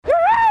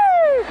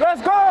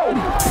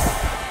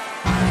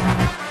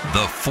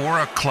The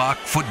 4 o'clock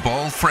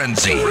football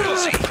frenzy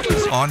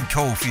on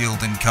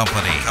Cofield and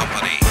Company.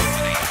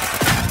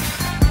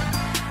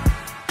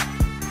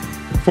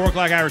 4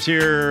 o'clock hours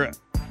here.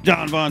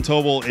 John Von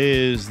Tobel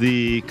is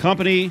the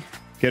company.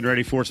 Getting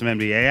ready for some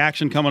NBA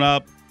action coming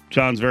up.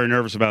 John's very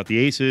nervous about the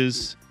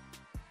Aces.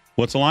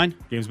 What's the line?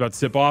 Game's about to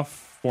tip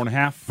off,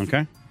 4.5.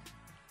 Okay.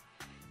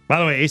 By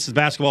the way, Aces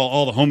basketball,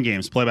 all the home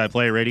games,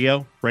 play-by-play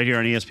radio, right here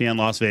on ESPN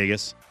Las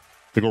Vegas.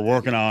 I think we're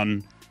working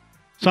on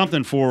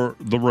something for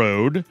the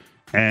road.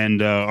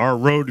 And our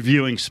road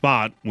viewing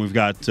spot, we've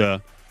got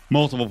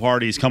multiple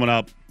parties coming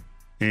up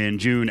in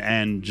June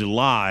and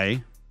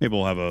July. Maybe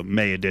we'll have a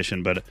May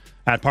edition, but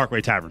at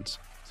Parkway Taverns.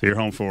 So you're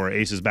home for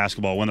Aces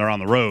basketball when they're on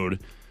the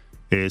road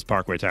is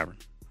Parkway Tavern.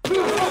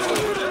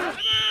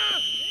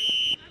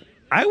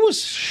 I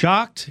was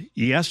shocked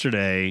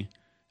yesterday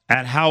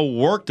at how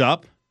worked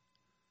up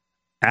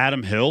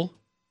Adam Hill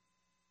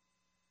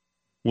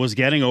was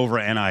getting over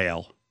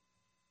NIL.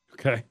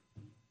 Okay.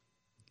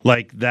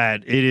 Like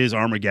that it is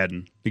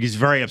Armageddon. He's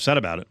very upset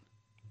about it.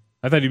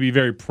 I thought he'd be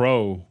very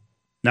pro.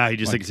 No, he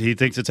just thinks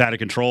it's out of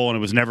control and it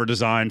was never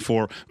designed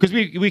for, because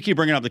we keep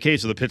bringing up the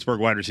case of the Pittsburgh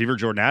wide receiver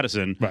Jordan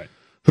Addison, right,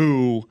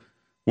 who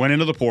went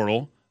into the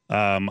portal.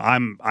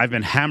 I've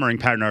been hammering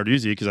Pat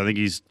Narduzzi because I think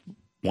he's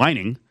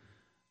whining.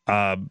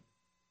 But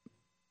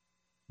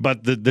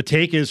the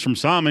take is from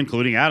some,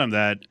 including Adam,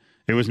 that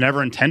it was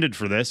never intended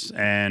for this,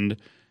 and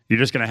you're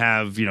just going to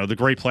have the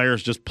great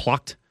players just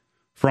plucked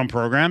from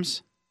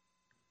programs.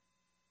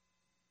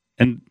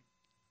 And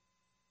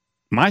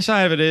my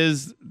side of it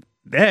is,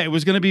 it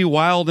was going to be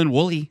wild and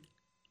woolly,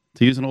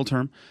 to use an old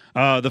term,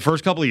 the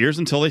first couple of years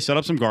until they set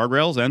up some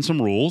guardrails and some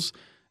rules.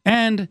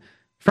 And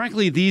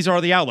frankly, these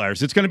are the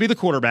outliers. It's going to be the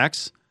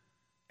quarterbacks,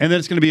 and then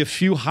it's going to be a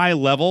few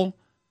high-level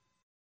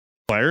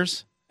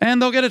players,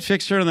 and they'll get it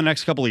fixed here in the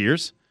next couple of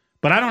years.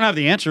 But I don't have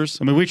the answers.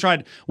 I mean, we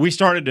started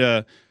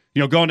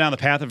going down the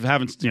path of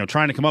having,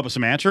 trying to come up with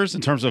some answers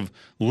in terms of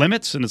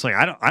limits, and it's like,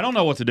 I don't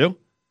know what to do.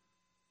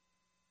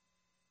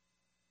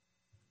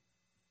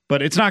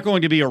 But it's not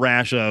going to be a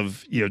rash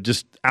of,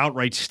 just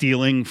outright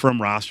stealing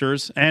from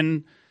rosters.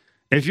 And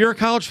if you're a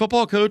college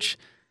football coach,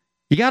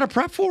 you got to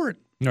prep for it.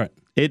 Right.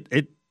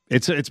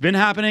 It's been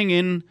happening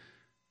in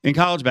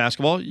college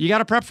basketball. You got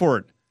to prep for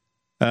it.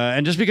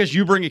 And just because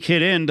you bring a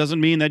kid in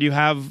doesn't mean that you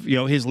have,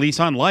 his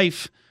lease on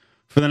life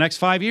for the next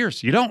 5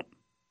 years. You don't.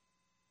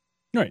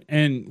 Right.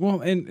 And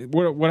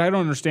what I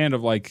don't understand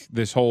of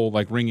this whole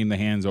wringing the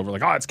hands over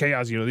it's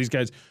chaos. These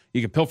guys,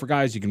 you can pilfer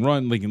guys, you can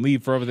run, you can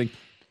leave for everything.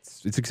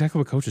 It's exactly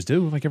what coaches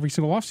do. Every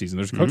single offseason,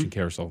 there's a coaching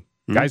carousel.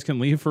 Mm-hmm. Guys can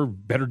leave for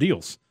better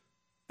deals.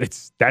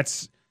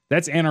 That's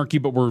anarchy,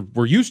 but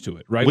we're used to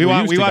it, right? We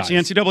watch the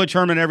NCAA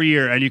tournament every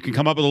year, and you can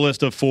come up with a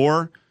list of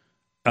 4,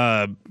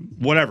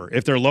 whatever,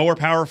 if they're lower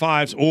power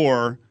fives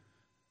or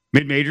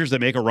mid majors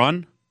that make a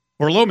run,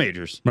 or low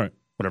majors, right?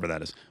 Whatever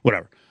that is,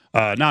 whatever,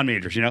 non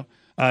majors,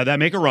 that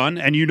make a run,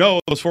 and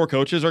those 4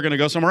 coaches are going to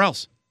go somewhere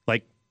else.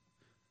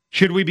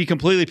 Should we be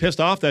completely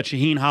pissed off that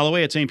Shaheen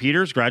Holloway at St.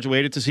 Peter's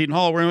graduated to Seton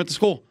Hall where he went to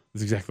school?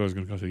 That's exactly what I was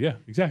going to go to. Yeah,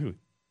 exactly.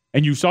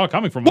 And you saw it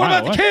coming from. What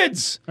about the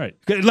kids? Right.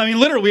 I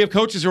mean, literally, we have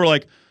coaches who are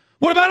like,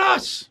 "What about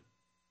us?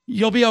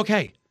 You'll be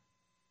okay.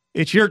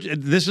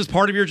 This is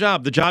part of your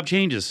job. The job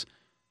changes.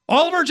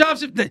 All of our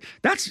jobs.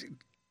 That's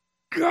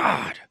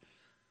God.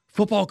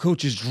 Football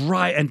coaches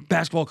and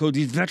basketball coaches.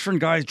 These veteran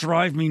guys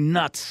drive me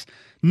nuts.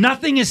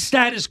 Nothing is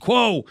status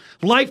quo.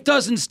 Life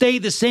doesn't stay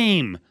the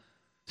same.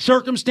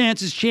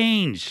 Circumstances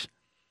change.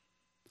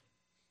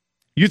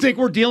 You think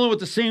we're dealing with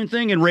the same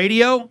thing in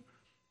radio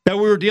that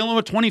we were dealing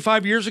with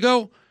 25 years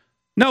ago?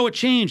 No, it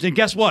changed. And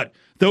guess what?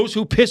 Those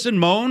who piss and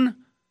moan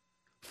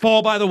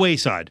fall by the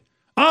wayside.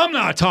 I'm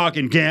not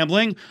talking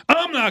gambling.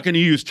 I'm not going to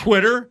use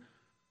Twitter.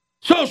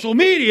 Social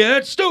media,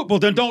 it's stupid. Well,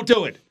 then don't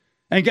do it.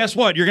 And guess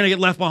what? You're going to get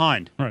left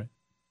behind. Right.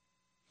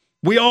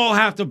 We all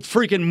have to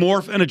freaking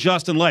morph and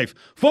adjust in life.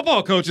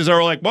 Football coaches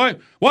are like,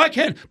 why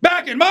can't,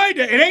 back in my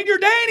day, it ain't your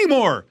day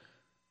anymore.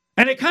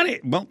 And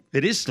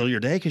it is still your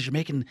day because you're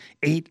making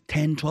 $8,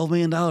 $10, $12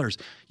 million.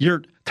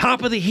 You're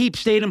top of the heap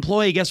state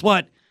employee. Guess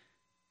what?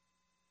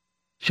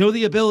 Show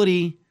the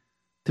ability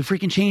to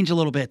freaking change a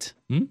little bit.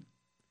 Mm-hmm.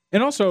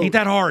 And also, ain't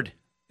that hard?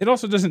 It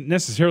also doesn't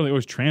necessarily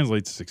always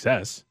translate to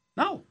success.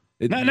 No.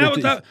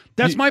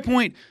 That's my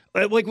point.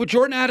 Like with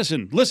Jordan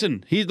Addison,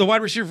 listen, he's the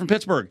wide receiver from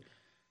Pittsburgh.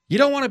 You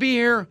don't want to be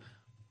here.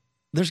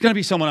 There's going to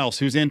be someone else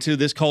who's into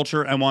this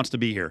culture and wants to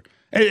be here.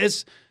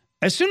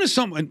 As soon as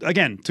someone,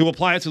 again, to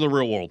apply it to the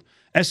real world,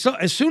 as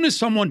soon as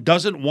someone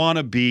doesn't want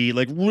to be,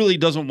 really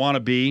doesn't want to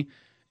be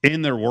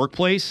in their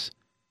workplace,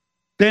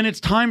 then it's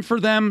time for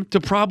them to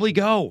probably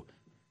go.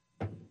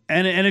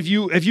 And if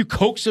you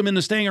coax them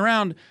into staying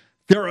around,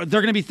 they're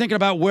going to be thinking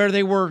about where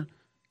they were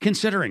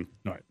considering.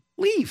 Right.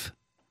 Leave.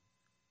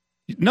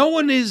 No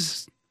one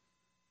is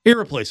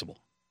irreplaceable.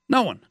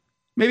 No one.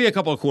 Maybe a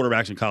couple of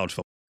quarterbacks in college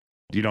football.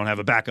 You don't have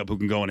a backup who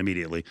can go in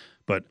immediately,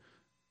 but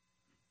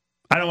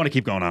I don't want to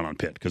keep going on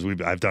Pitt because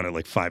I've done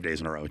it 5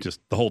 days in a row. Just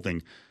the whole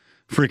thing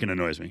freaking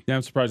annoys me. Yeah,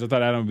 I'm surprised. I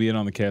thought Adam would be in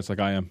on the cast like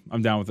I am.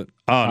 I'm down with it.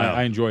 Oh, no.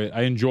 I enjoy it.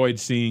 I enjoyed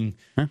seeing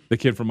the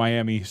kid from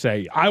Miami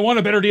say, I want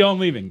a better deal, I'm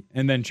leaving,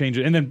 and then change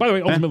it. And then, by the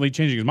way, ultimately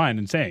changing his mind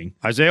and saying.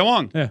 Isaiah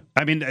Wong. Yeah.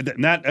 I mean,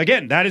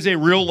 that is a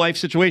real-life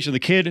situation. The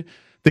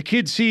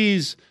kid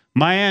sees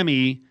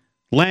Miami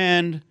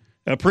land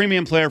a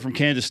premium player from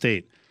Kansas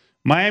State.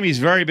 Miami's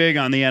very big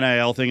on the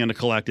NIL thing and the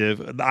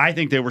collective. I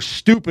think they were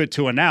stupid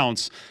to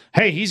announce,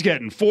 hey, he's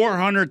getting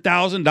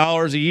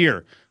 $400,000 a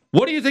year.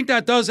 What do you think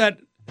that does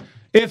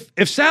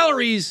if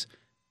salaries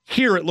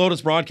here at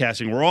Lotus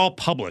Broadcasting were all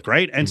public,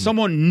 right? And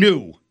someone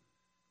new,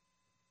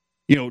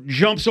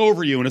 jumps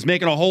over you and is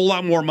making a whole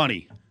lot more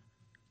money.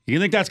 You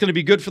think that's going to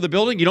be good for the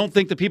building? You don't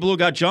think the people who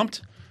got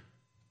jumped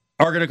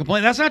are going to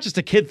complain? That's not just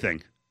a kid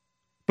thing.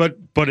 But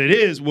it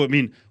is. I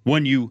mean,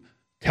 when you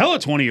tell a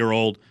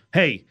 20-year-old,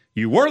 hey,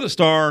 you were the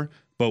star,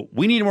 but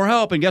we need more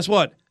help. And guess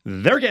what?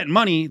 They're getting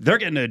money. They're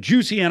getting a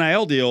juicy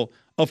NIL deal.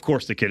 Of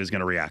course the kid is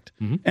going to react.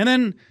 Mm-hmm. And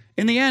then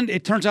in the end,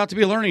 it turns out to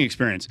be a learning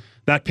experience.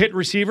 That Pitt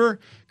receiver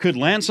could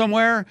land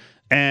somewhere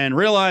and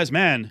realize,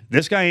 man,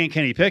 this guy ain't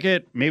Kenny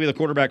Pickett. Maybe the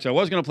quarterbacks I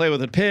was going to play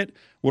with at Pitt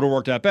would have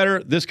worked out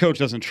better. This coach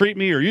doesn't treat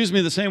me or use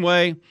me the same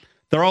way.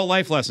 They're all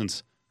life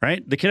lessons,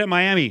 right? The kid at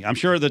Miami, I'm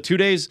sure the 2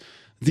 days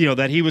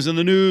that he was in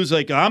the news,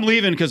 like, I'm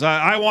leaving because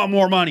I want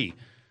more money.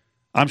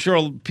 I'm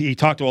sure he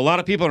talked to a lot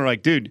of people and are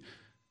like, dude,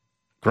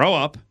 grow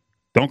up.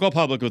 Don't go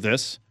public with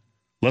this.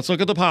 Let's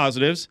look at the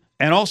positives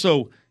and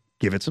also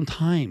give it some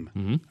time.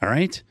 Mm-hmm. All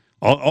right?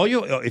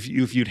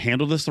 If you'd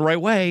handle this the right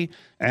way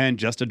and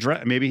just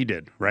address, maybe he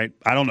did, right?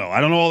 I don't know. I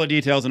don't know all the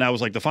details, and that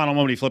was like the final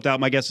moment he flipped out.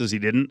 My guess is he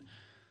didn't.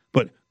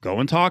 But go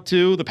and talk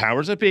to the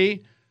powers that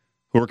be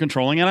who are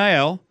controlling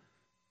NIL,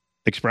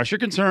 express your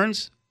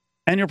concerns,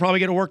 and you'll probably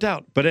get it worked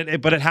out. But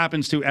it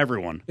happens to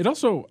everyone. It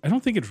also, I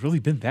don't think it's really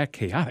been that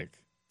chaotic,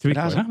 to be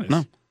quite honest.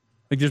 No.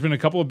 Like, there's been a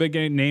couple of big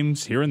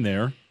names here and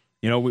there.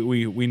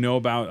 We know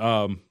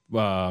about,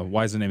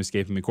 why is the name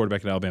escaping me,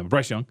 quarterback at Alabama,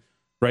 Bryce Young,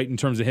 right? In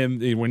terms of him,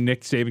 when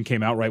Nick Saban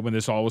came out, right when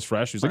this all was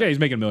fresh, he was like, hey, he's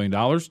making $1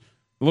 million.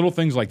 Little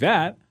things like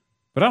that.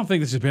 But I don't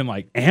think this has been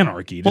like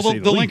anarchy, to say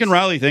the least. Lincoln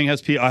Riley thing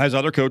has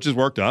other coaches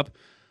worked up.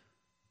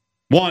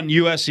 One,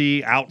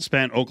 USC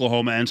outspent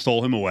Oklahoma and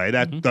stole him away.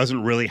 That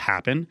doesn't really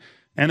happen.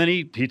 And then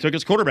he took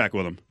his quarterback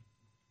with him.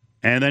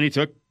 And then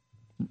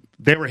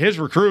they were his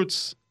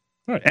recruits.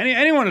 Right.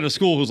 Anyone at a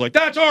school who's like,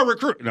 that's our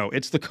recruit. No,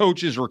 it's the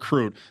coach's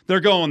recruit. They're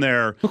going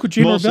there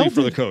mostly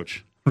for the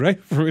coach. Right?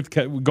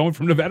 Going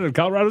from Nevada to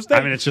Colorado State.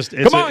 I mean,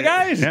 come on,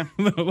 guys. Yeah.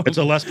 It's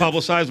a less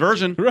publicized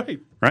version.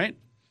 Right.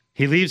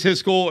 He leaves his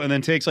school and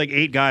then takes like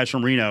 8 guys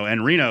from Reno,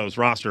 and Reno's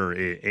roster,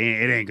 it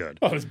ain't good.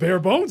 Oh, it's bare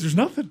bones. There's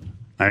nothing.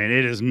 I mean,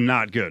 it is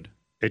not good.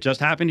 It just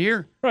happened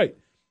here. Right.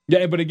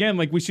 Yeah, but again,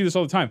 like we see this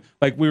all the time.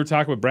 Like we were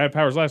talking with Brad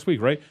Powers last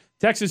week, right?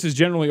 Texas is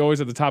generally always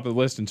at the top of the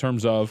list in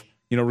terms of,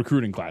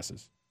 recruiting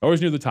classes.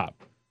 Always near the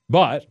top.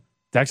 But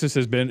Texas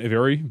has been a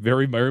very,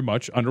 very, very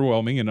much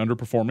underwhelming and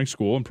underperforming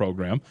school and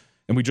program.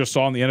 And we just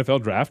saw in the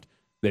NFL draft,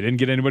 they didn't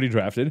get anybody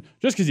drafted.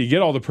 Just because you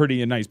get all the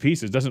pretty and nice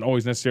pieces doesn't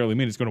always necessarily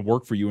mean it's going to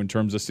work for you in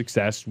terms of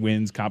success,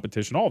 wins,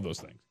 competition, all of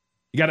those things.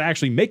 You got to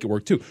actually make it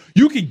work, too.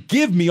 You can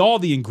give me all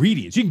the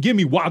ingredients. You can give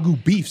me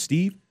Wagyu beef,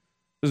 Steve.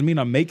 Doesn't mean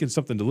I'm making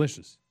something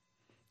delicious.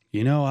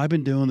 I've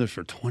been doing this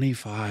for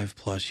 25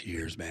 plus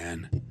years,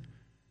 man.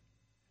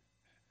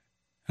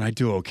 And I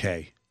do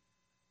okay.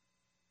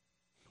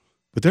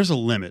 But there's a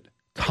limit.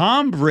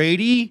 Tom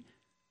Brady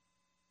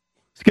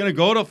is going to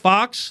go to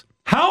Fox.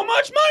 How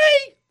much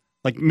money?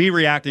 Like, me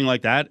reacting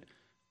like that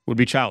would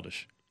be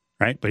childish,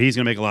 right? But he's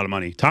going to make a lot of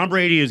money. Tom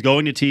Brady is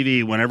going to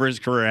TV whenever his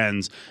career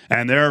ends,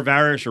 and there are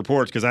various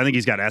reports, because I think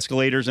he's got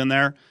escalators in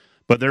there,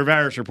 but there are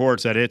various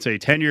reports that it's a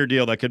 10-year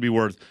deal that could be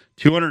worth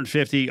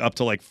 $250 up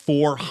to like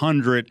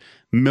 $400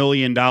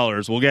 million.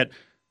 We'll get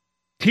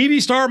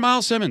TV star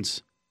Miles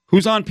Simmons,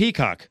 who's on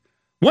Peacock.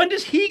 When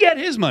does he get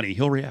his money?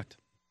 He'll react.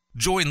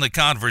 Join the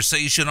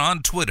conversation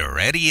on Twitter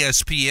at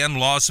ESPN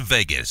Las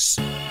Vegas.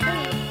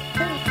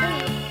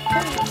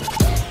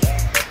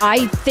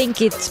 I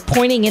think it's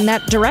pointing in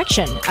that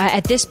direction.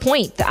 At this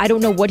point, I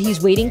don't know what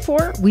he's waiting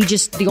for.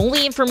 The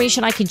only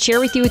information I can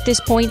share with you at this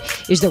point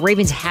is the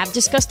Ravens have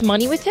discussed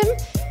money with him.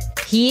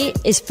 He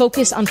is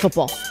focused on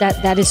football.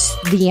 That is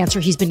the answer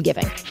he's been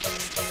giving.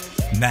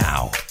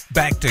 Now,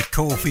 back to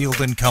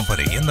Cofield and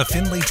Company in the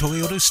Findlay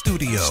Toyota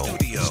studio.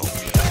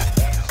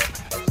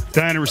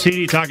 Diana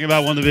Rossini talking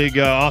about one of the big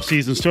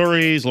offseason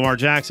stories, Lamar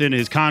Jackson,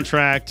 his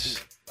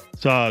contract.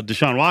 Saw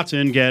Deshaun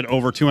Watson get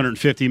over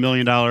 $250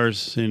 million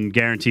in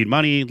guaranteed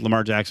money.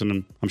 Lamar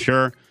Jackson, I'm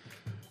sure,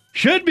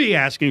 should be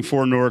asking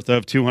for north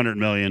of $200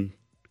 million.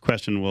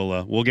 Question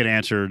will get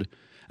answered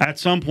at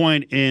some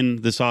point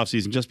in this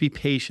offseason. Just be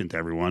patient,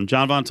 everyone.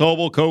 John Von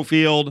Tobel,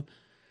 Cofield.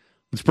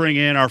 Let's bring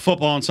in our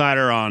football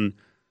insider on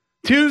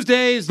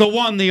Tuesdays, the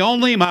one, the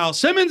only. Miles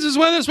Simmons is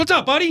with us. What's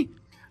up, buddy?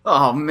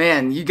 Oh,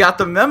 man, you got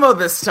the memo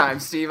this time,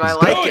 Steve. I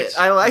like it.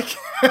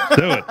 Let's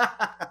do it.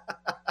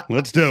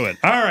 Let's do it.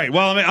 All right.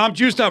 Well, I'm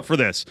juiced up for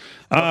this.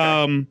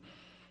 Okay.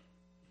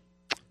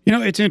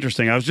 It's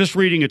interesting. I was just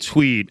reading a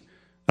tweet.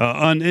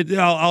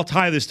 I'll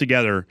tie this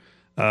together.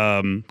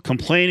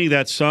 complaining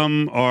that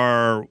some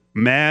are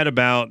mad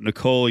about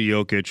Nikola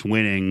Jokic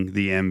winning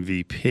the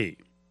MVP.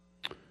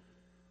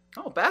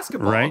 Oh,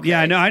 basketball. Right? Okay.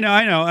 Yeah,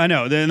 I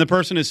know. Then the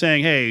person is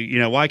saying,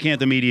 hey, why can't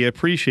the media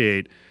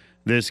appreciate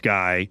this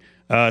guy?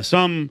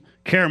 Some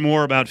care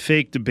more about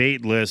fake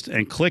debate lists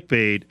and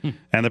clickbait.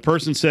 And the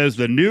person says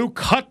the new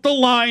cut the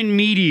line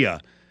media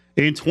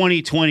in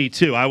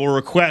 2022. I will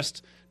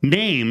request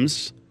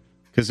names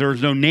because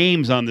there's no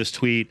names on this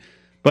tweet.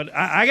 But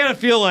I got to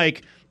feel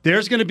like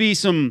there's going to be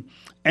some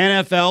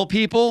NFL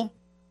people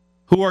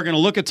who are going to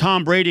look at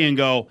Tom Brady and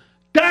go,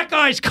 that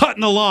guy's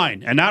cutting the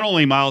line. And not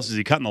only, Miles, is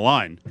he cutting the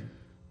line,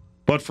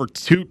 but for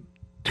 $250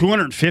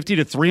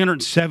 to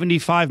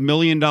 $375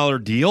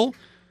 million deal?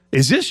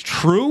 Is this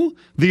true?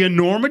 The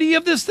enormity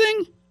of this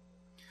thing?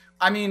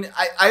 I mean,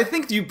 I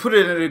think you put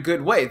it in a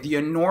good way, the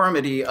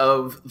enormity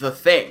of the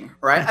thing,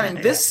 right? I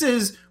mean, this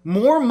is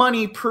more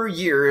money per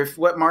year if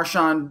what Andrew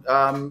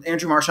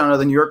Marchand of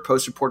the New York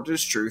Post reported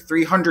is true,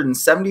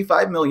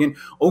 $375 million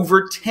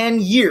over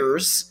 10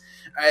 years.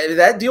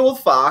 That deal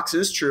with Fox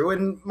is true,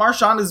 and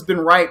Marchand has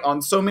been right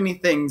on so many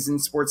things in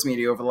sports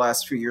media over the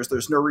last few years.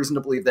 There's no reason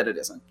to believe that it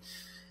isn't.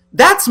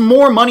 That's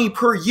more money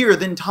per year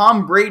than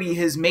Tom Brady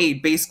has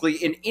made basically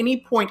in any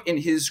point in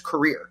his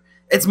career.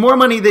 It's more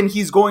money than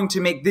he's going to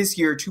make this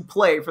year to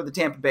play for the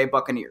Tampa Bay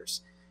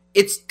Buccaneers.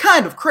 It's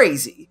kind of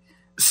crazy.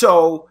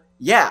 So,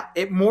 yeah,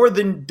 it more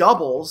than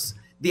doubles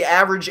the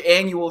average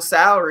annual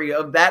salary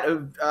of that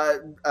of,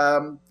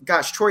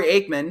 Troy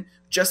Aikman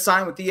just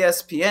signed with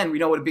ESPN. We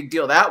know what a big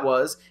deal that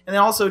was. And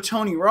then also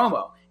Tony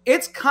Romo.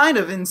 It's kind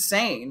of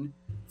insane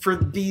for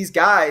these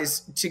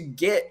guys to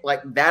get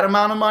like that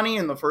amount of money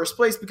in the first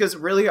place, because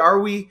really, are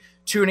we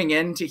tuning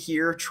in to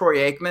hear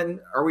Troy Aikman?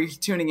 Are we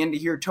tuning in to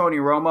hear Tony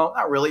Romo?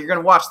 Not really. You're going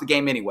to watch the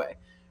game anyway.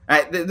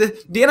 Right?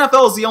 The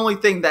NFL is the only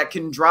thing that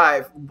can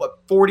drive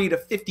 40 to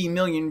 50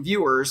 million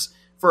viewers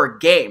for a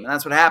game. And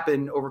that's what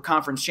happened over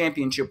conference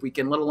championship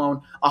weekend, let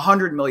alone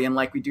 100 million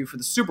like we do for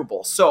the Super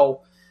Bowl.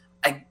 So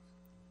I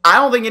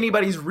don't think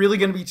anybody's really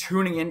going to be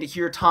tuning in to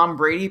hear Tom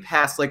Brady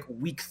past like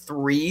week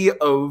 3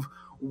 of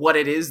what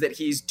it is that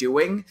he's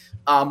doing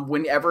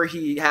whenever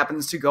he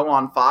happens to go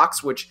on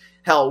Fox, which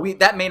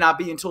that may not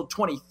be until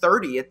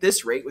 2030 at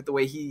this rate with the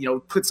way he,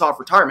 puts off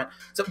retirement.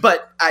 So,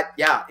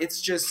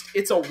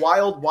 it's a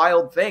wild,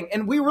 wild thing.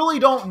 And we really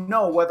don't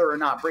know whether or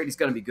not Brady's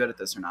going to be good at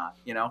this or not.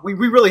 We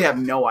really have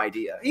no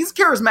idea. He's a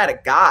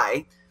charismatic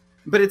guy,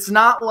 but it's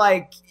not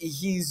like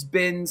he's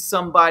been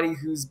somebody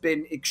who's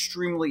been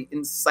extremely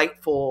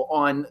insightful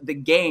on the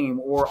game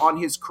or on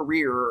his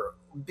career,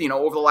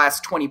 over the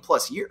last 20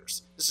 plus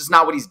years. This is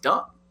not what he's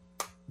done.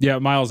 Yeah,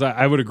 Miles,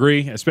 I would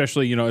agree,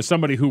 especially, as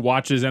somebody who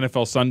watches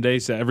NFL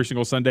Sundays every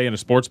single Sunday in a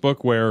sports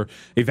book where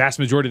a vast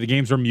majority of the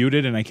games are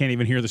muted and I can't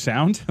even hear the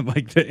sound.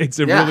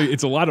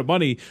 It's a lot of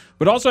money.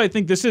 But also I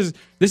think this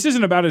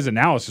isn't about his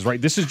analysis,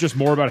 right? This is just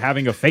more about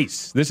having a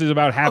face. This is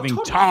about having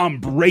Tom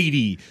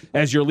Brady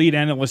as your lead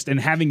analyst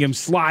and having him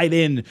slide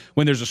in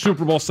when there's a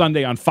Super Bowl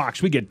Sunday on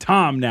Fox. We get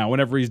Tom now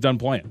whenever he's done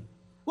playing.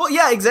 Well,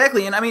 yeah,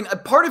 exactly. And I mean, a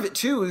part of it,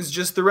 too, is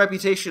just the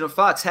reputation of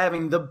Fox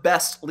having the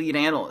best lead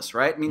analyst,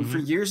 right? I mean, for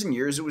years and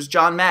years, it was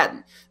John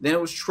Madden. Then it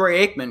was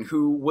Troy Aikman,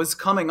 who was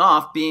coming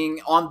off being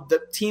on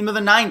the team of the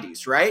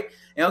 90s, right?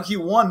 He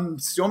won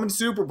so many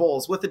Super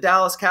Bowls with the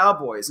Dallas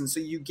Cowboys. And so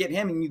you get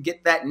him and you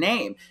get that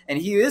name. And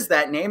he is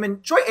that name.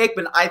 And Troy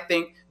Aikman, I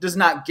think, does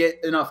not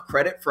get enough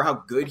credit for how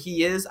good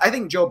he is. I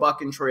think Joe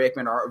Buck and Troy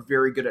Aikman are a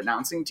very good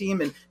announcing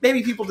team. And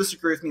maybe people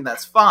disagree with me.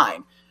 That's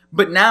fine.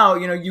 But now,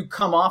 you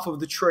come off of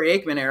the Troy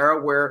Aikman era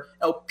where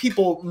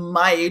people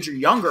my age or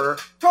younger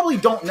probably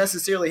don't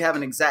necessarily have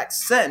an exact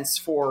sense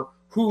for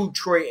who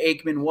Troy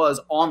Aikman was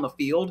on the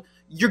field.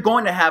 You're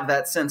going to have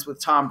that sense with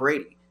Tom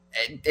Brady.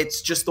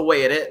 It's just the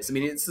way it is. I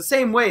mean, it's the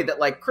same way that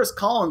like Chris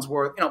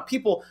Collinsworth,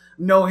 people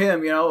know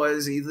him,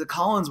 as the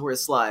Collinsworth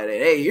slide.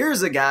 Hey,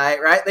 here's a guy,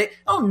 right? They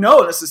don't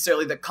know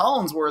necessarily that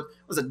Collinsworth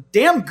was a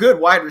damn good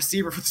wide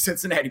receiver for the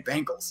Cincinnati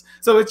Bengals.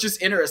 So it's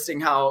just interesting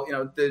how,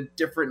 the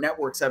different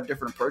networks have a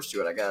different approach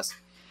to it, I guess.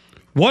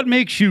 What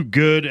makes you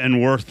good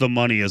and worth the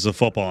money as a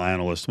football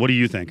analyst? What do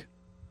you think?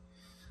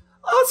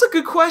 Oh, that's a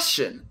good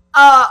question.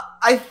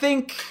 I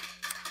think...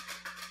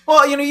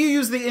 Well, you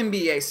use the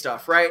NBA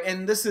stuff, right?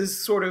 And this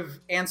is sort of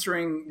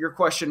answering your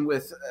question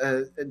with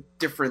a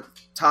different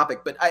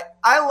topic. But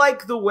I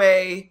like the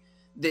way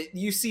that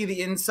you see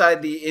the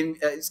inside the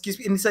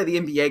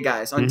NBA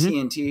guys on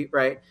TNT,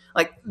 right?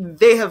 Like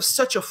they have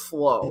such a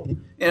flow,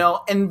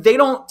 and they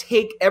don't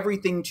take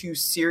everything too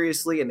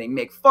seriously, and they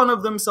make fun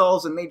of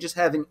themselves, and they just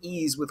have an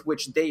ease with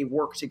which they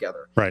work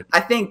together. Right.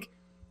 I think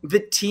the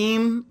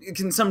team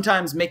can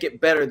sometimes make it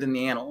better than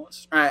the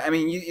analyst, right? I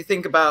mean, you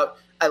think about.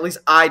 At least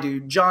I do.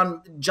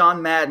 John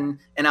Madden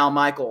and Al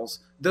Michaels,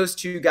 those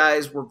two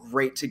guys were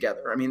great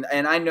together. I mean,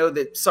 and I know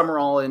that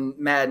Summerall and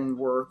Madden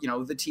were,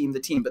 the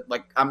team, but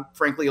like I'm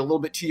frankly a little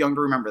bit too young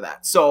to remember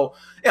that. So,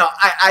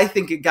 I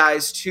think of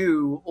guys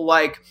too,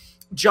 like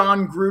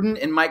John Gruden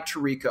and Mike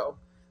Tirico.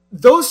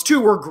 Those two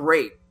were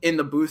great in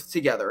the booth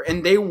together,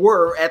 and they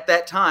were at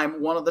that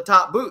time one of the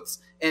top booths.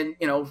 And,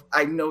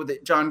 I know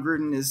that John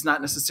Gruden is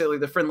not necessarily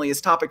the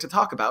friendliest topic to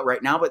talk about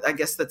right now, but I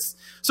guess that's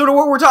sort of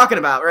what we're talking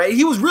about, right?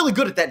 He was really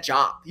good at that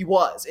job. He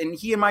was. And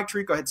he and Mike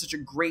Tirico had such a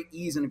great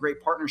ease and a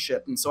great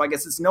partnership. And so I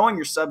guess it's knowing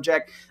your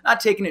subject, not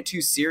taking it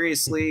too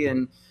seriously,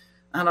 and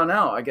I don't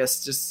know, I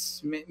guess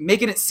just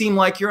making it seem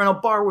like you're in a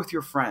bar with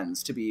your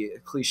friends, to be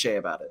cliche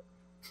about it.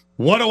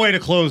 What a way to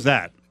close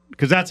that,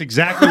 because that's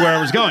exactly where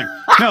I was going.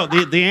 No,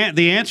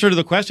 the answer to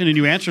the question, and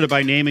you answered it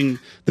by naming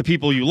the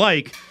people you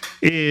like,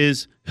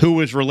 is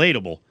who is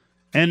relatable.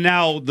 And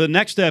now the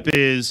next step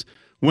is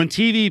when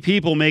TV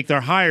people make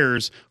their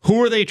hires,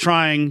 who are they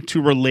trying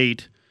to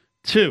relate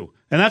to?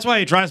 And that's why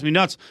it drives me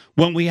nuts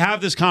when we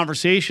have this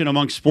conversation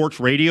among sports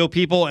radio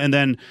people, and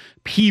then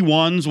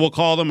P1s, we'll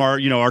call them,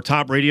 our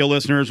top radio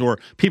listeners, or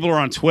people who are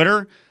on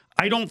Twitter.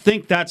 I don't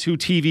think that's who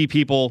TV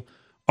people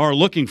are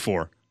looking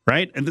for,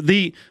 right? And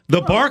the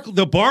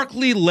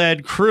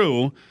Barkley-led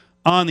crew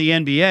on the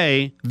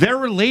NBA, they're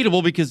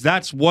relatable because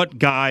that's what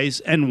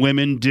guys and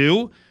women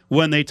do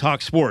when they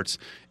talk sports.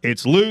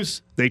 It's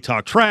loose, they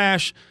talk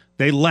trash,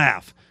 they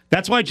laugh.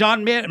 That's why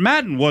John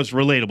Madden was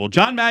relatable.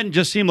 John Madden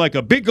just seemed like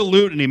a big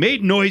galoot, and he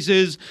made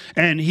noises,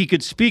 and he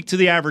could speak to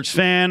the average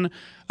fan.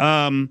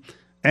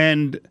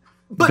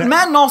 But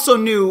Madden also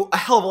knew a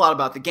hell of a lot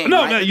about the game.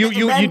 No, right? no, you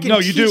do have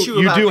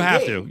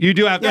to. You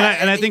do have to.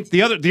 And I think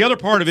the other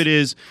part of it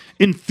is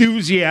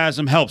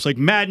enthusiasm helps. Like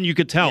Madden, you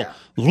could tell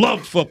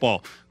loved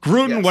football.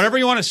 Gruden, whatever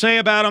you want to say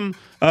about him,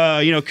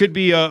 could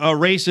be a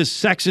racist,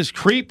 sexist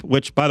creep,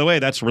 which, by the way,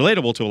 that's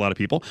relatable to a lot of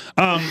people.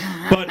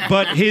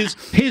 But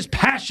his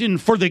passion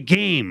for the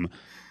game,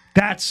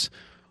 that's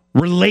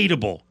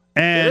relatable.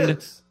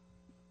 And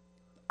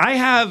I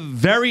have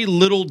very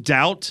little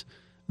doubt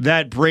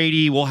that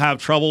Brady will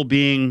have trouble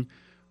being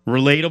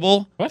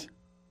relatable. What?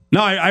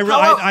 No,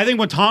 I think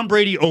when Tom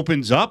Brady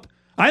opens up,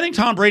 I think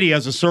Tom Brady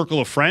has a circle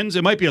of friends.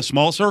 It might be a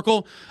small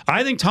circle.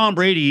 I think Tom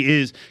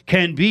Brady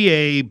can be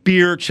a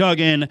beer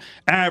chugging,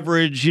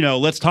 average,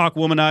 let's talk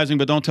womanizing,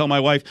 but don't tell my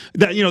wife.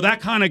 That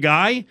kind of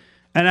guy.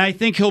 And I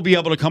think he'll be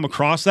able to come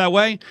across that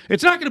way.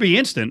 It's not going to be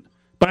instant,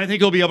 but I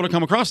think he'll be able to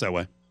come across that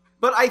way.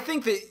 But I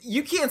think that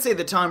you can't say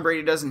that Tom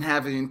Brady doesn't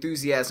have an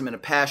enthusiasm and a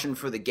passion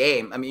for the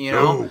game. I mean,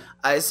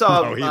 I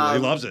saw... he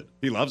loves it.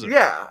 He loves it.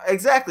 Yeah,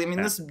 exactly. I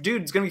mean, this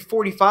dude's going to be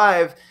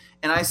 45,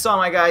 and I saw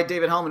my guy,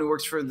 David Hellman, who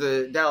works for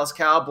the Dallas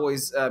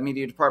Cowboys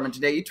media department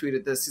today. He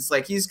tweeted this. It's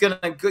like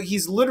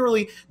he's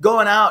literally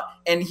going out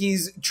and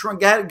he's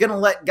going to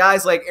let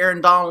guys like Aaron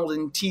Donald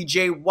and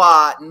T.J.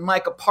 Watt and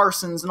Micah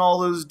Parsons and all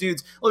those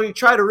dudes literally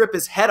try to rip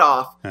his head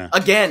off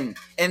again.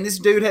 And this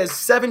dude has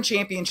 7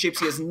 championships.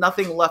 He has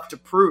nothing left to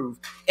prove.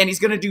 And he's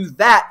going to do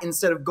that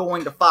instead of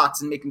going to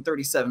Fox and making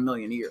 $37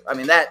 million a year. I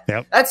mean, that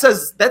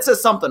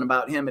says something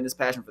about him and his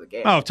passion for the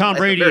game. Oh, if Tom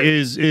Brady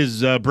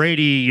is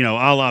Brady, a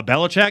la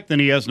Belichick, then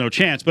he has no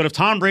chance. But if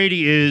Tom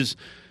Brady is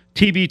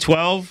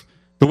TB12,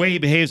 the way he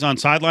behaves on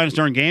sidelines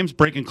during games,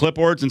 breaking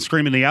clipboards and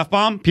screaming the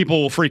F-bomb,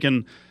 people will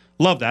freaking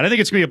love that. I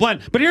think it's going to be a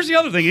blend. But here's the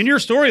other thing. In your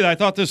story, I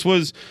thought this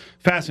was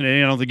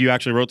fascinating. I don't think you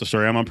actually wrote the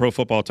story. I'm on Pro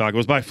Football Talk. It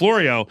was by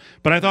Florio,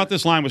 but I thought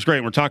this line was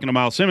great. We're talking to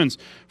Miles Simmons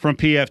from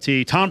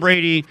PFT. Tom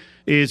Brady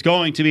is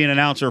going to be an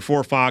announcer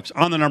for Fox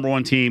on the number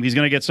one team. He's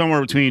going to get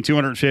somewhere between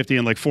 $250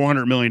 and like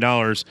 $400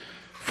 million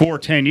for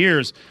 10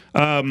 years.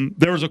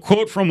 There was a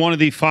quote from one of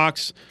the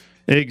Fox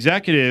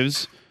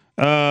executives,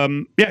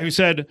 who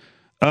said,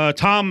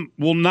 Tom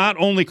will not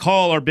only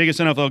call our biggest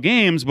NFL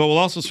games, but will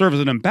also serve as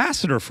an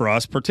ambassador for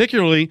us,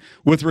 particularly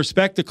with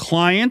respect to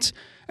client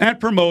and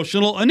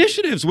promotional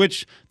initiatives,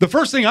 which the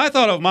first thing I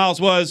thought of,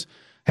 Miles, was,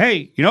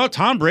 hey,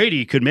 Tom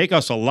Brady could make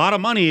us a lot of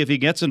money if he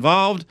gets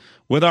involved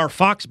with our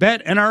Fox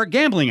Bet and our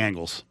gambling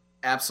angles.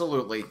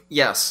 Absolutely.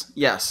 Yes.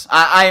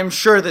 I am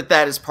sure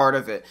that is part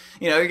of it.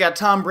 You got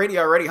Tom Brady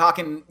already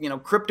hawking,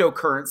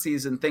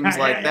 cryptocurrencies and things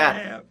like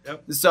that.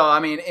 Yep. So, I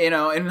mean,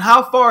 and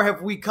how far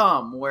have we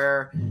come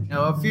where,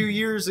 a few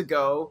years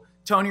ago,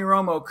 Tony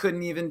Romo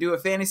couldn't even do a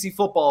fantasy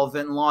football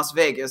event in Las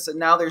Vegas. And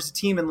now there's a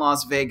team in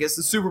Las Vegas.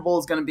 The Super Bowl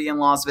is going to be in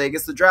Las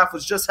Vegas. The draft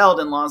was just held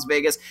in Las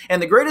Vegas.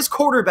 And the greatest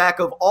quarterback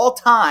of all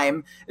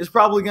time is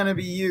probably going to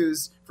be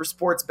used for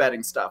sports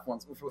betting stuff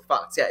once with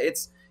Fox. Yeah,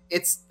 it's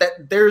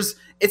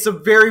a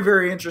very,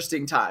 very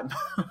interesting time.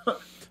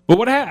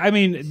 But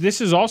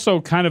this is also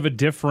kind of a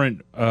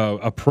different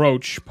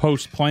approach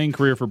post-playing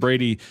career for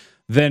Brady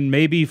than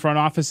maybe front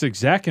office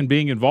exec and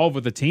being involved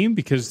with the team,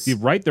 because you're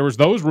right, there was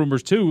those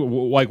rumors too.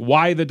 Like,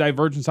 why the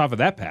divergence off of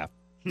that path?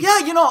 Yeah,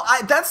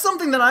 that's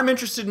something that I'm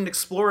interested in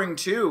exploring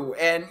too.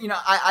 And,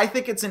 I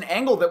think it's an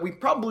angle that we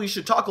probably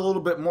should talk a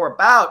little bit more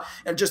about,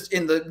 and just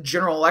in the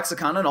general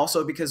lexicon, and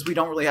also because we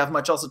don't really have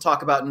much else to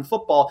talk about in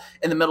football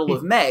in the middle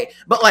of May.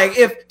 But like,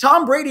 if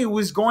Tom Brady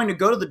was going to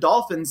go to the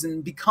Dolphins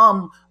and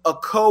become a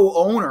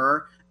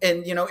co-owner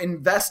and,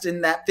 invest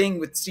in that thing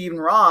with Stephen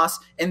Ross,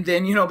 and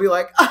then, be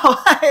like,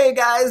 oh, hey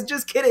guys,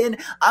 just kidding.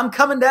 I'm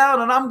coming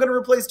down and I'm going to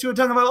replace Tua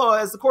Tagovailoa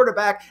as the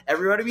quarterback.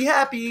 Everybody be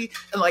happy.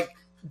 And like,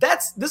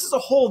 this is a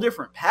whole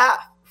different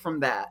path from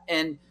that.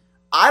 And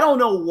I don't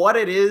know what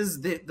it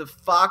is that the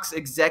Fox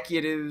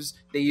executives,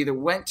 they either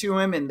went to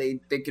him and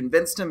they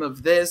convinced him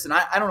of this, and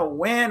I don't know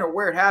when or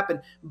where it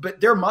happened,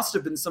 but there must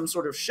have been some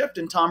sort of shift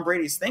in Tom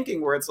Brady's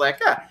thinking where it's like,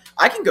 yeah,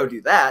 I can go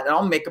do that and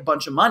I'll make a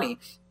bunch of money.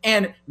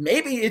 And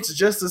maybe it's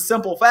just a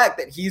simple fact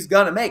that he's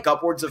going to make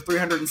upwards of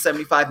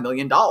 $375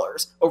 million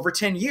over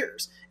 10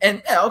 years.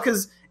 And,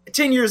 because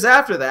 10 years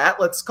after that,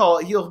 let's call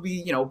it, he'll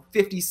be,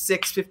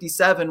 56,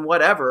 57,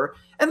 whatever.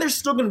 And there's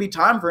still going to be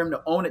time for him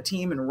to own a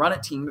team and run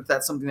a team if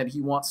that's something that he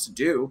wants to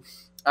do.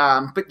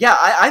 But yeah,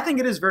 I think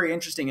it is very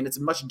interesting, and it's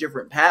a much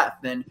different path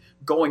than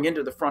going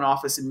into the front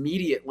office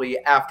immediately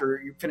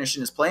after finishing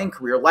his playing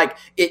career, like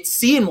it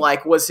seemed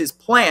like was his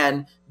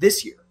plan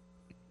this year.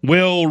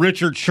 Will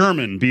Richard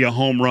Sherman be a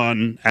home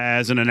run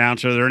as an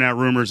announcer? There are now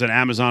rumors that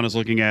Amazon is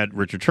looking at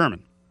Richard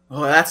Sherman.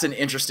 Oh, that's an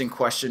interesting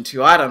question,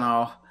 too. I don't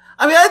know.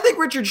 I mean, I think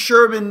Richard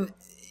Sherman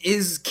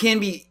can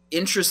be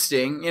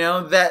interesting.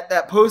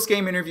 That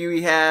post-game interview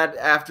he had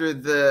after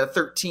the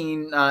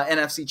 13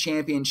 NFC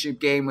Championship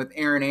game with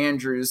Aaron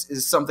Andrews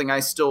is something I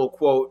still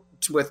quote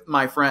with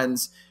my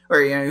friends,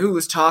 or who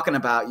was talking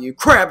about you,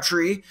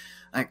 Crabtree.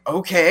 Like,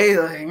 okay,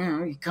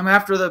 you come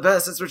after the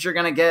best, that's what you're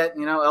going to get,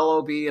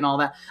 LOB and all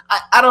that.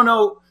 I don't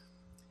know.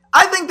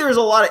 I think there's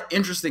a lot of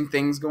interesting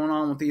things going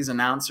on with these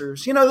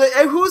announcers.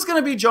 Who's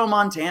going to be Joe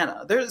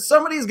Montana?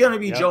 Somebody's going to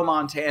be Joe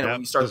Montana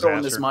when you start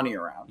throwing this money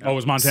around. Oh,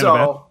 was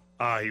Montana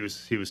bad? He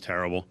was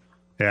terrible.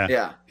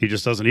 Yeah. He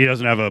just doesn't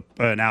have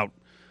an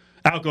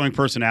outgoing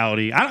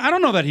personality. I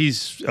don't know that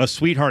he's a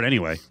sweetheart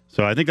anyway.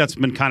 So I think that's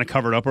been kind of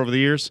covered up over the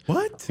years.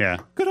 What? Yeah.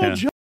 Good old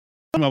Joe.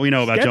 Well, we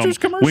know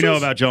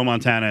about Joe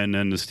Montana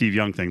and the Steve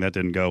Young thing. That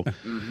didn't go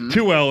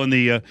too well in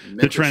the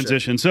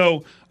transition.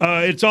 So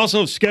it's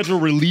also schedule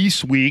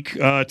release week.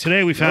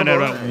 Today we found out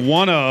about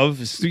one of.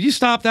 You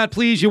stop that,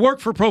 please. You work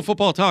for Pro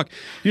Football Talk.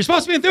 You're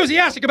supposed to be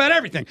enthusiastic about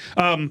everything.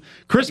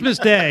 Christmas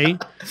Day,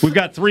 we've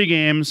got 3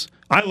 games.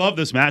 I love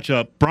this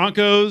matchup.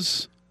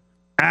 Broncos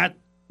at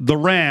the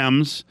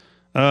Rams.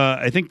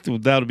 I think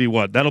that'll be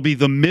what? That'll be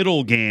the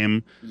middle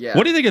game. Yeah.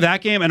 What do you think of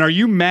that game? And are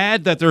you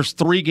mad that there's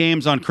 3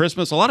 games on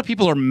Christmas? A lot of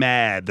people are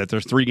mad that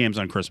there's 3 games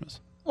on Christmas.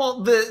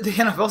 Well, the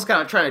NFL's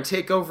kind of trying to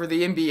take over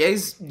the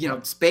NBA's,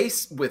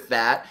 space with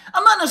that.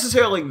 I'm not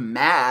necessarily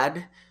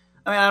mad.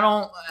 I mean,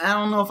 I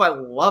don't know if I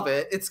love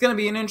it. It's going to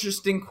be an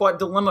interesting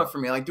dilemma for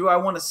me. Like, do I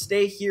want to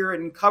stay here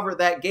and cover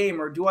that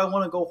game, or do I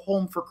want to go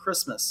home for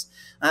Christmas?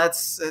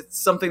 It's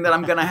something that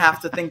I'm going to have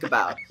to think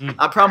about.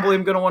 I probably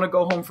am going to want to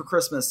go home for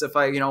Christmas if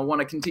I, want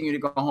to continue to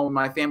go home.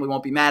 My family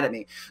won't be mad at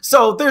me.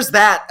 So there's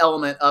that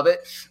element of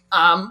it.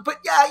 But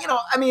yeah,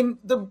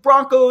 the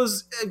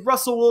Broncos,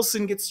 Russell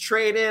Wilson gets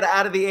traded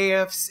out of the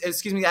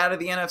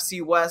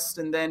NFC West.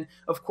 And then,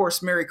 of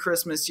course, Merry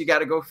Christmas. You got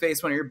to go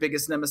face one of your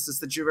biggest nemesis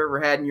that you've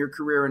ever had in your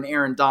career, in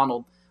Aaron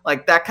Donald.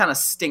 Like, that kind of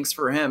stinks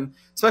for him.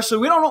 Especially,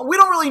 we don't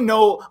really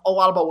know a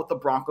lot about what the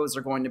Broncos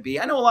are going to be.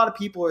 I know a lot of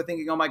people are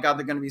thinking, oh my God,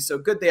 they're going to be so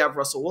good. They have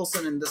Russell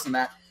Wilson and this and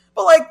that.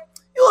 But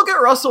you look at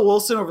Russell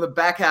Wilson over the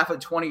back half of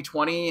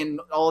 2020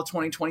 and all of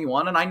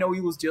 2021, and I know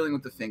he was dealing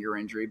with the finger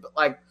injury,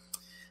 but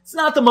it's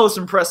not the most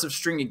impressive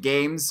string of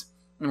games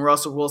in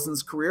Russell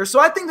Wilson's career. So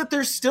I think that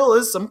there still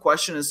is some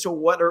question as to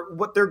what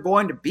they're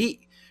going to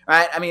be.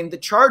 Right? I mean, the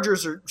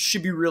Chargers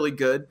should be really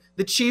good.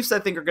 The Chiefs, I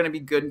think, are going to be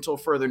good until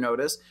further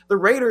notice. The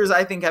Raiders,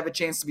 I think, have a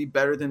chance to be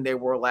better than they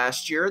were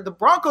last year. The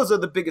Broncos are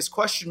the biggest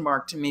question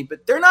mark to me,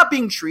 but they're not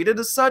being treated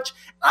as such.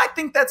 I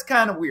think that's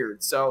kind of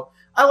weird. So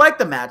I like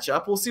the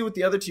matchup. We'll see what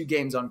the other 2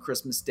 games on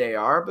Christmas Day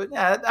are, but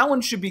yeah, that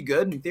one should be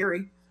good in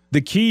theory.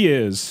 The key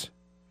is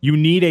you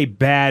need a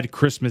bad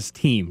Christmas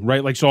team,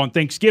 right? So on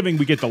Thanksgiving,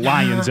 we get the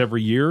Lions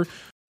every year.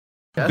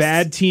 Yes.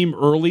 Bad team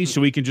early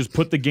so we can just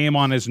put the game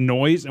on as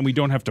noise and we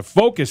don't have to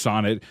focus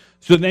on it.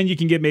 So then you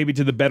can get maybe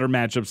to the better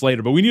matchups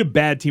later. But we need a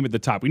bad team at the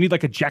top. We need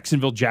like a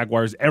Jacksonville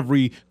Jaguars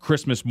every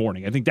Christmas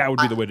morning. I think that would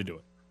be the way to do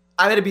it.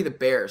 I got to be the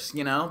Bears,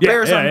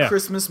 Bears on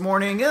Christmas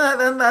morning. Yeah,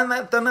 then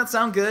that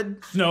sound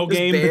good. Snow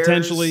game Bears,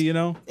 potentially,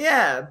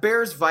 Yeah,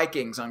 Bears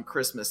Vikings on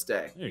Christmas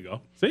Day. There you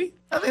go. See?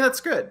 I think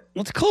that's good.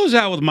 Let's close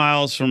out with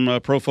Miles from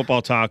Pro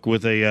Football Talk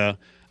with a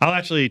I'll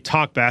actually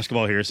talk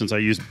basketball here since I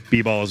used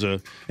B-ball as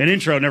an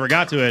intro. Never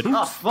got to it.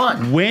 Oh,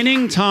 fun.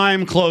 Winning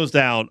Time closed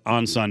out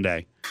on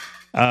Sunday.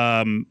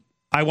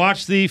 I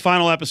watched the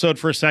final episode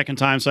for a second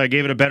time, so I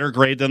gave it a better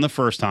grade than the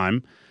first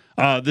time.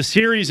 The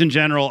series in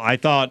general, I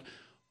thought,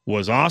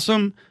 was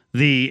awesome.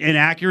 The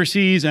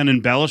inaccuracies and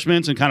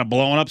embellishments and kind of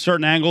blowing up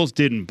certain angles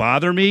didn't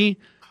bother me.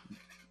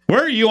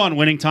 Where are you on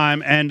Winning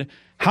Time? And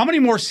how many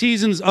more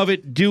seasons of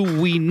it do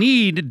we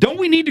need? Don't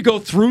we need to go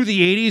through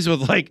the 80s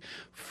with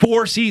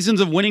 4 seasons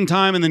of Winning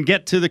Time and then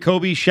get to the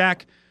Kobe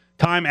Shaq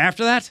time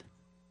after that?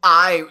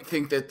 I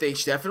think that they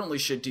definitely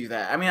should do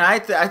that. I mean, I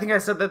think I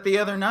said that the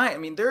other night. I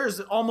mean,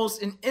 there's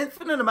almost an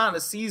infinite amount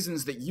of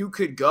seasons that you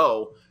could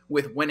go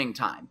with Winning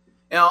Time.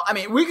 I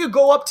mean, we could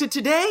go up to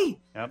today.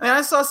 Yep. And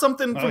I saw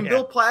something from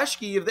Bill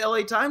Plaschke of the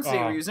LA Times today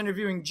where he was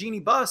interviewing Jeannie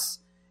Buss.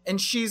 and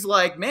she's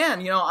like,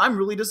 man, I'm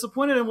really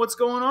disappointed in what's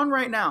going on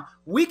right now.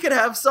 We could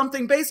have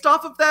something based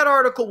off of that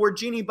article where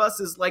Jeannie Buss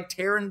is like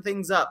tearing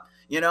things up,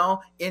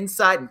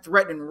 inside and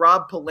threatening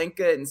Rob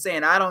Pelinka and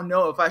saying, I don't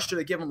know if I should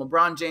have given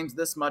LeBron James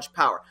this much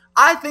power.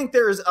 I think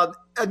there's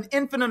an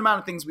infinite amount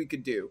of things we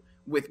could do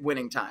with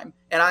Winning Time,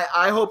 and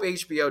I hope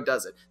HBO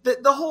does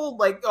it. The whole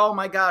like, oh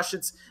my gosh,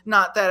 it's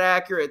not that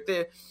accurate.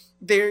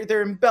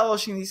 They're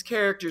embellishing these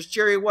characters.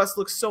 Jerry West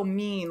looks so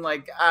mean.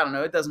 Like, I don't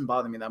know. It doesn't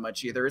bother me that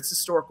much either. It's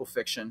historical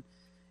fiction.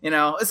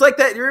 It's like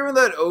that. You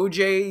remember that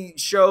OJ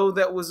show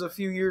that was a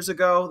few years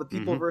ago, The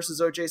People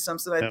versus OJ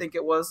Simpson? I think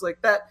it was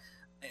like that.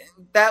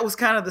 That was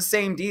kind of the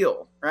same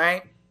deal,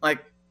 right?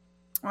 Like,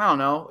 I don't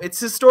know. It's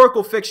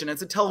historical fiction.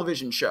 It's a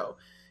television show.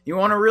 You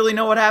want to really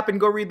know what happened?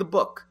 Go read the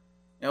book.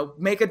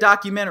 Make a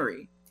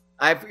documentary.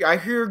 I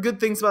hear good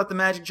things about the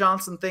Magic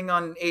Johnson thing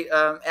on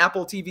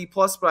Apple TV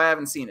Plus, but I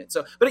haven't seen it.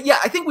 So, but yeah,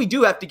 I think we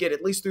do have to get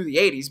at least through the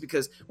 80s,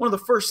 because one of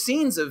the first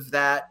scenes of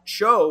that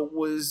show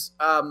was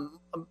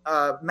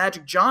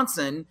Magic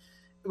Johnson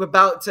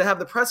about to have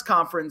the press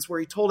conference where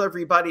he told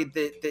everybody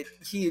that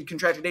he had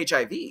contracted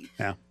HIV.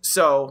 Yeah.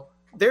 So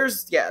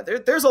there's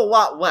a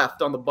lot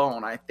left on the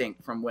bone, I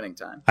think, from Winning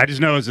Time. I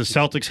just know as a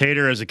Celtics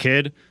hater as a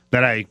kid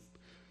that I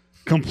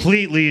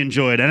completely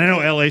enjoyed, and I know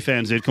LA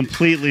fans did,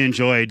 completely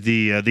enjoyed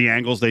the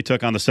angles they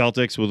took on the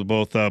Celtics with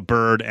both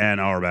Bird and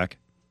Auerbach.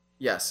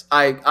 Yes,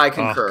 I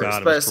concur. Oh,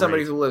 God, but as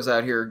somebody who lives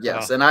out here,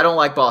 yes. And I don't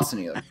like Boston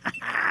either.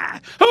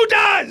 Who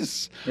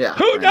does? Yeah.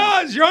 Who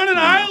does? You're on an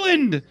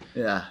island.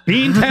 Yeah.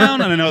 Beantown?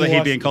 And I know they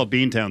hate being called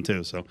Beantown,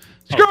 too. So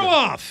screw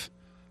off.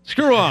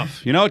 Screw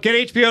off. Get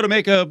HBO to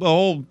make a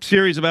whole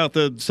series about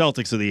the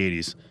Celtics of the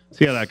 80s.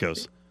 See how that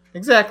goes.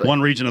 Exactly. One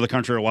region of the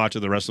country will watch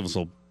it. The rest of us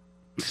will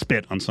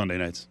spit on Sunday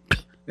nights.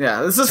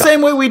 Yeah, it's the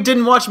same way we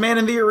didn't watch Man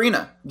in the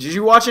Arena. Did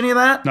you watch any of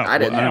that? No, I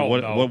didn't.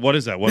 What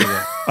is that? What is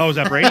that? Oh, is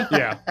that Brady?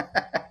 Yeah.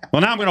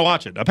 Well, now I'm going to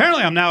watch it.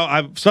 Apparently,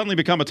 I've suddenly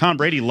become a Tom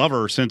Brady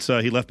lover since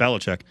he left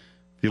Belichick.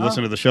 If you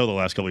listen to the show the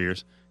last couple of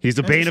years, he's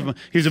the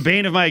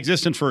bane of my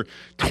existence for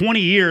 20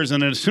 years.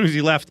 And then as soon as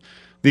he left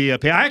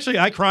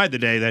I cried the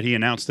day that he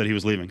announced that he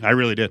was leaving. I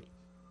really did. Wow.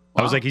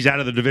 I was like, he's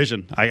out of the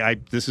division.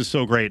 This is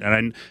so great,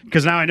 and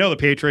because now I know the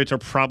Patriots are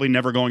probably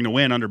never going to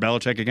win under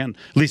Belichick again,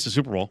 at least the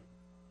Super Bowl.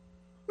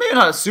 Maybe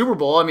not a Super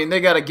Bowl. I mean,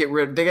 they got to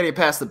get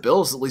past the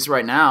Bills at least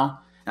right now.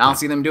 And I don't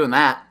see them doing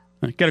that.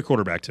 Get a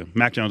quarterback too.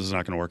 Mac Jones is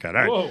not going to work out.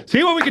 All right. Whoa.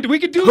 See what we could do? We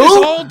could do this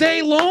all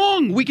day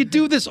long. We could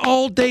do this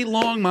all day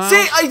long, Miles.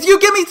 See, if you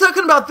get me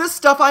talking about this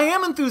stuff, I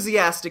am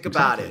enthusiastic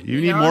about it.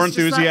 You need more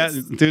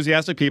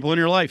enthusiastic people in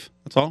your life.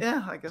 That's all.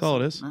 Yeah, I guess that's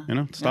all it is.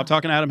 Stop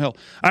talking Adam Hill.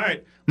 All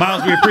right,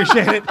 Miles, we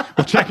appreciate it.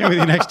 We'll check in with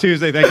you next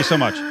Tuesday. Thank you so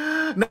much.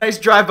 Nice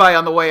drive-by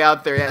on the way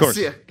out there. Yeah, of course.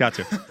 See ya. Got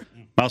to.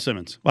 Miles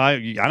Simmons. Well, I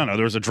don't know.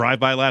 There was a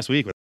drive-by last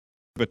week with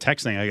a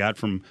text thing I got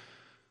from,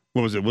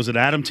 what was it? Was it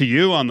Adam to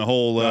you on the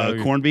whole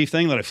corned beef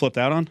thing that I flipped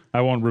out on?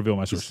 I won't reveal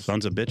my sources.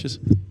 Sons of bitches.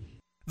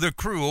 The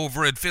crew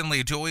over at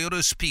Finley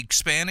Toyota speak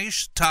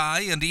Spanish,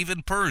 Thai, and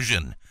even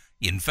Persian.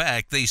 In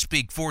fact, they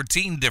speak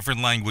 14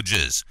 different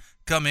languages.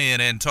 Come in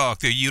and talk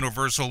the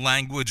universal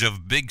language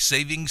of big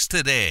savings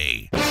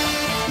today.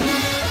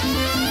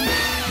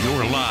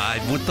 You're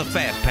live with the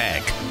Fat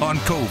Pack on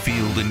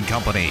Cofield and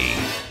Company.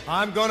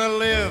 I'm gonna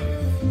live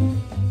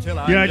till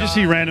I I just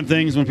see random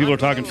things when people are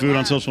talking food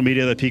on social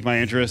media that pique my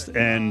interest.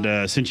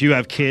 And since you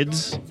have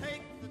kids,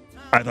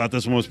 I thought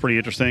this one was pretty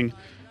interesting.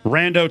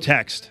 Rando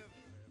text.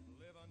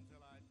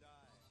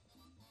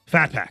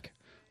 Fat Pack.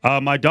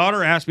 My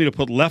daughter asked me to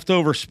put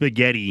leftover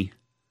spaghetti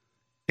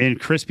in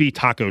crispy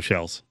taco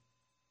shells.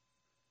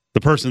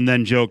 The person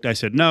then joked, I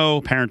said,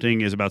 no,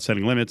 parenting is about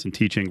setting limits and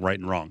teaching right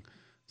and wrong.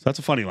 So that's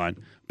a funny line.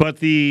 But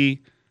the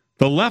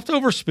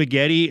leftover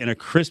spaghetti in a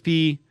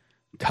crispy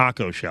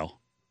taco shell.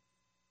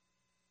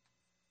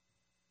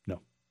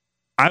 No.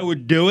 I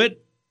would do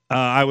it.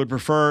 I would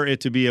prefer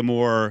it to be a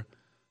more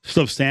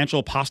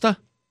substantial pasta.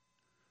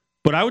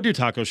 But I would do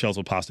taco shells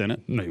with pasta in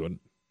it. No, you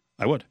wouldn't.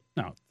 I would.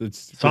 No.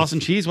 It's sauce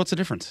and cheese, what's the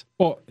difference?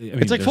 Well, I mean,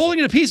 it's like folding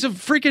in a piece of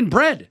freaking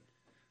bread.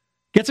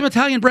 Get some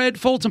Italian bread,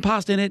 fold some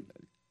pasta in it.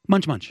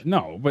 Munch, munch.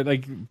 No,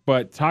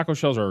 but taco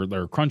shells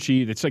they're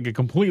crunchy. It's like a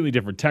completely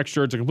different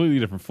texture. It's a completely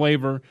different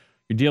flavor.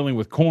 You're dealing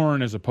with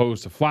corn as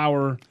opposed to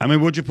flour. I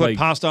mean, would you put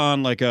pasta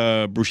on like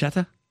a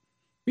bruschetta?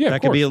 Yeah,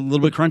 that could be a little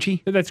bit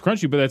crunchy. That's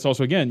crunchy, but that's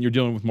also, again, you're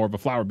dealing with more of a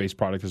flour-based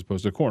product as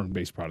opposed to a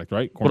corn-based product,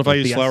 right? What if I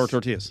use flour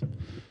tortillas?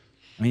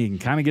 I mean, you can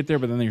kind of get there,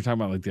 but then you're talking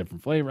about like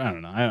different flavor. I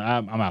don't know.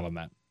 I'm out on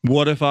that.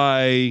 What if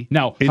I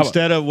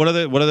instead of what are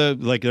the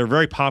like they're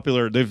very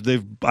popular.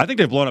 I think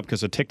they've blown up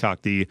because of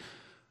TikTok. The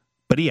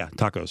birria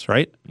tacos,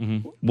 right?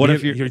 Mm-hmm. What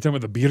if you're talking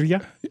about the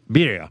birria?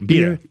 Birria.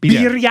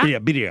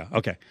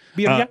 Okay.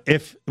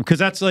 Birria? Because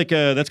that's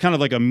that's kind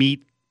of like a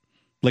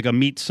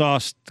meat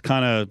sauce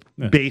kind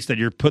of base that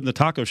you're putting the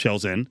taco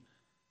shells in.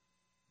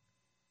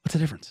 What's the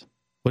difference?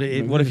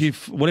 What if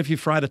you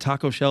fry the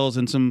taco shells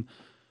in some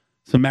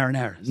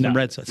marinara, some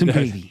red sauce, some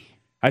gravy?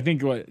 I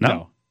think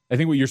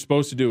what you're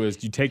supposed to do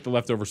is you take the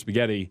leftover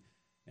spaghetti,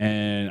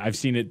 and I've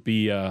seen it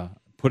be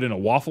put in a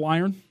waffle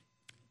iron.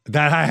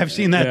 That I have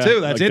seen that Yeah,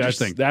 too. That's like,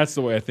 interesting. That's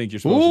the way I think you're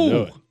supposed to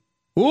do it.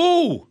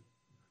 Ooh.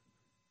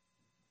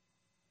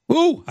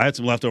 I had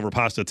some leftover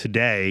pasta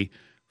today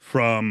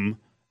from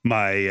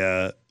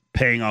my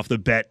paying off the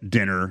bet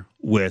dinner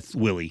with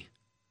Willie.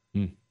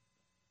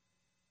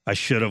 I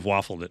should have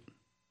waffled it.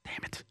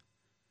 Damn it.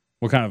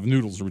 What kind of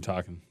noodles are we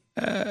talking?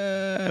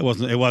 It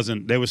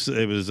wasn't. It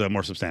was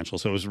more substantial.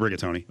 So it was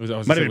rigatoni. Might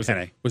have been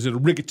penne. Was it a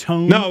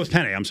rigatoni? No, it was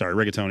penne. I'm sorry,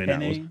 rigatoni. Penne?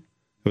 No,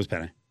 it was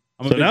penne.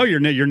 I'm a So big- now you're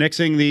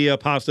nixing the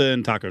pasta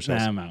and taco sauce.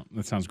 Nah, I'm out.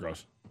 That sounds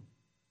gross.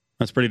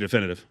 That's pretty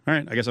definitive. All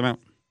right, I guess I'm out.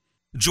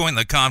 Join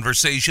the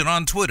conversation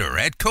on Twitter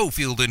at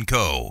Cofield &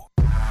 Co.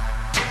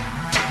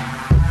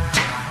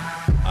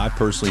 I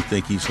personally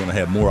think he's going to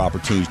have more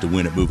opportunities to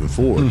win it moving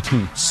forward.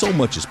 So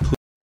much is put in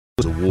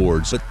those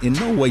awards, but in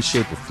no way,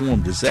 shape, or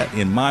form does that,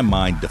 in my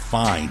mind,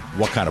 define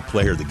what kind of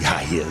player the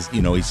guy is.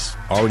 You know, he's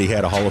already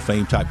had a Hall of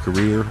Fame type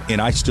career,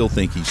 and I still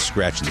think he's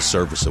scratching the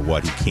surface of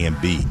what he can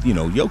be. You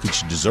know,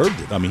 Jokic deserved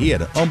it. I mean, he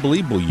had an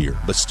unbelievable year.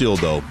 But still,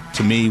 though,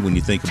 to me, when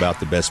you think about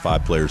the best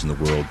 5 players in the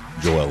world,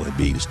 Joel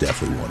Embiid is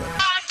definitely one of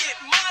them.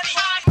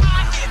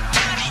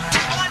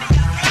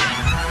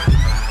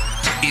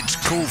 It's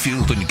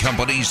Cofield &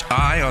 Company's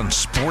Eye on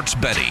Sports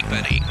Betting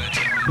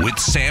with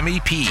Sammy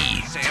P.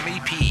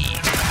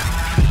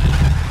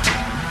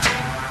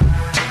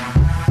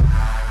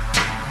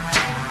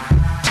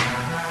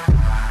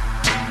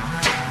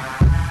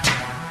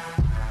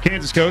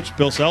 Kansas coach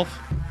Bill Self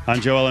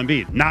on Joel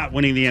Embiid not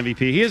winning the MVP.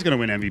 He is going to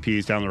win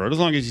MVPs down the road as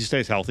long as he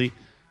stays healthy.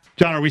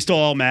 John, are we still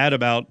all mad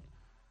about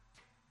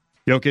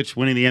Jokic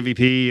winning the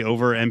MVP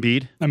over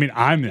Embiid? I mean,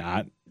 I'm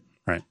not.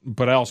 Right.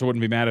 But I also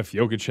wouldn't be mad if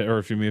Jokic or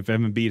if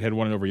Embiid had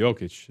won it over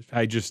Jokic.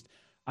 I just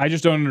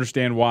don't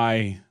understand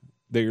why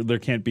there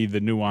can't be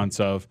the nuance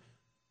of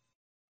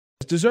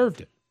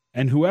deserved it.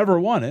 And whoever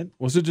won it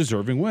was a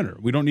deserving winner.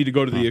 We don't need to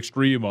go to the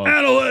extreme of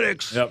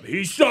Analytics. Yep,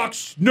 he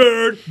sucks,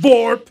 nerd,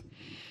 vorp.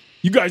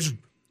 You guys are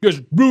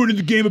ruining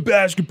the game of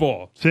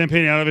basketball. Sam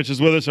Panayotovich is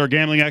with us, our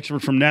gambling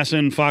expert from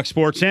Nesson, Fox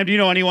Sports. Sam, do you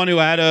know anyone who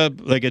had a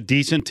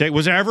decent ticket?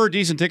 Was there ever a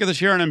decent ticket this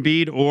year on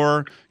Embiid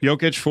or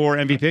Jokic for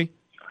MVP?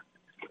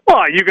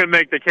 Well, you can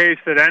make the case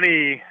that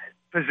any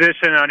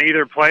position on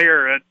either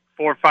player at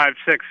 4, 5,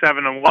 6,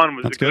 7, and 1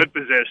 was That's a good good.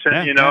 position.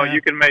 Yeah, you know, yeah.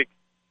 you can make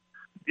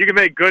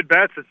good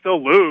bets and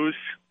still lose.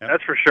 Yeah.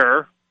 That's for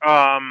sure.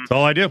 That's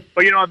all I do.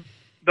 But you know,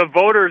 the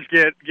voters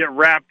get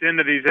wrapped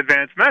into these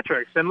advanced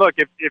metrics. And look,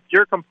 if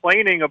you're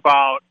complaining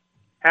about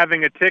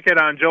having a ticket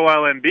on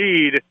Joel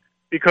Embiid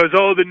because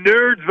the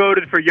nerds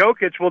voted for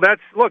Jokic, well,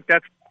 that's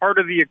part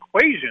of the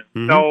equation.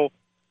 Mm-hmm. So,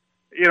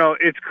 you know,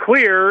 it's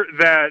clear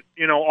that,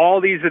 you know,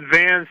 all these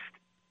advanced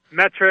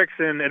metrics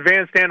and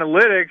advanced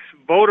analytics,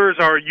 voters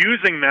are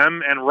using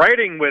them and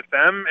writing with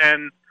them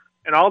and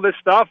all this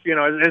stuff. You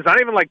know, it's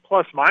not even like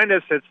plus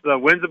minus. It's the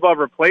wins above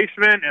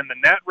replacement and the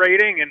net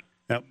rating, and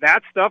Yep.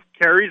 that stuff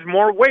carries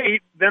more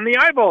weight than the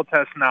eyeball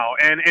test now.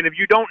 And if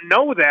you don't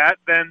know that,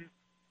 then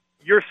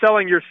you're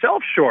selling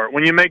yourself short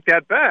when you make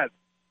that bet.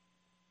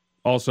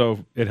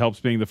 Also, it helps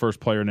being the first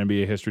player in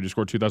NBA history to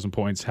score 2,000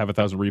 points, have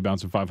 1,000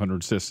 rebounds, and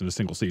 500 assists in a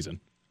single season.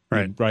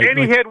 Right. And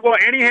he had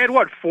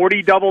what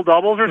 40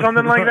 double-doubles or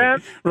something like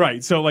that?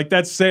 Right. So, like,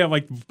 that's saying,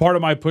 like, part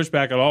of my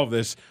pushback on all of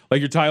this, like,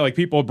 you're talking, like,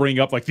 people bring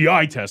up, like, the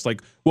eye test.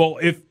 Like, well,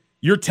 if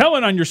you're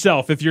telling on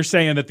yourself if you're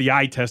saying that the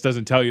eye test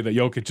doesn't tell you that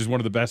Jokic is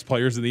one of the best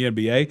players in the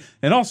NBA.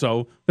 And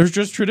also, there's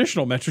just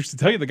traditional metrics to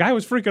tell you the guy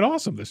was freaking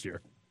awesome this year.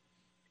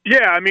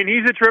 Yeah, I mean,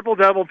 he's a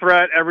triple-double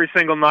threat every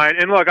single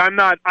night. And look, I'm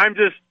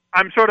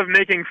sort of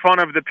making fun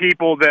of the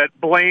people that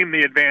blame the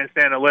advanced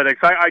analytics.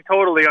 I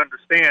totally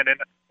understand. And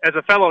as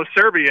a fellow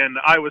Serbian,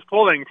 I was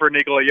pulling for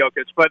Nikola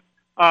Jokic. But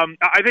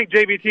I think,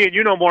 JVT, and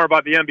you know more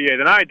about the NBA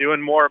than I do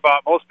and more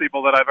about most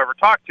people that I've ever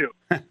talked to.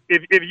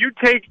 If you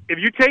take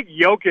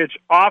Jokic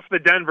off the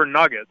Denver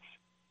Nuggets,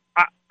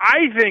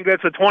 I think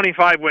that's a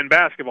 25-win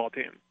basketball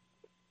team.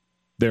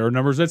 There are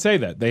numbers that say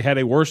that. They had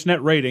a worse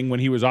net rating when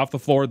he was off the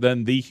floor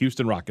than the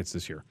Houston Rockets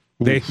this year.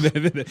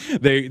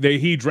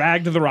 He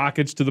dragged the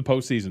Rockets to the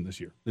postseason this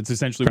year. That's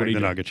essentially what he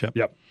did. Nuggets,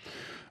 Yep.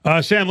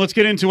 Sam, let's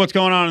get into what's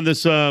going on in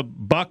this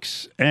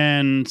Bucks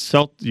and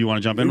Celt. Do you want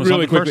to jump in with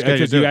Really something quickly, first?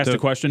 because you asked a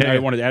question, Yeah, I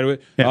wanted to add to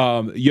it. Yeah.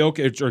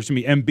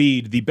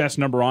 Embiid, the best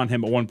number on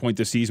him at one point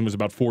this season was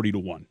about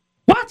 40-1.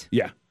 What?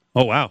 Yeah.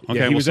 Oh, wow. Okay.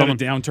 Yeah, he was at a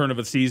downturn of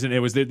a season.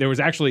 There was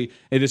actually,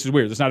 and this is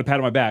weird, it's not a pat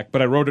on my back, but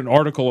I wrote an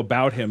article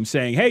about him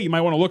saying, hey, you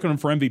might want to look at him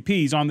for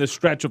MVPs on this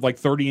stretch of like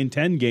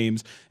 30-10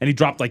 games, and he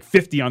dropped like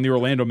 50 on the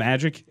Orlando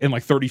Magic in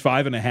like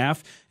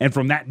 35.5, and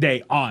from that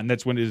day on,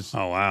 that's when his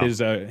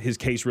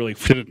case really.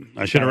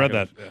 I should have read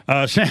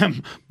that.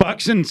 Sam,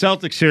 Bucks and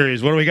Celtics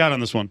series. What do we got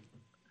on this one?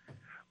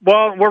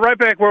 Well, we're right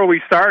back where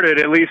we started,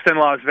 at least in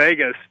Las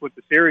Vegas, with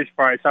the series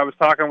price. I was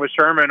talking with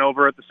Sherman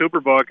over at the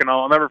Superbook, and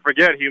I'll never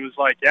forget, he was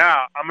like, yeah,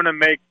 I'm going to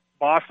make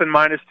Boston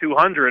minus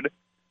 200,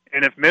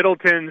 and if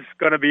Middleton's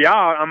going to be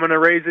out, I'm going to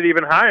raise it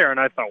even higher. And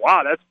I thought,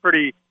 wow, that's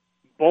pretty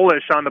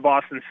bullish on the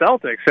Boston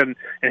Celtics. And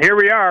here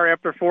we are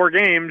after 4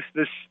 games.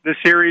 This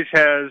series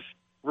has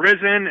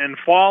risen and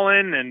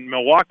fallen, and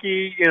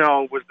Milwaukee,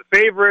 was the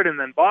favorite, and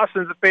then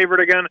Boston's the favorite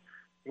again.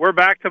 we're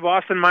back to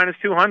Boston minus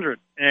 200.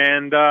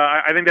 And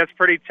I think that's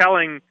pretty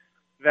telling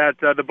that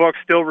the books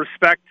still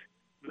respect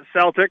the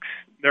Celtics.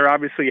 They're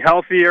obviously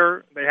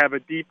healthier. They have a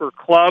deeper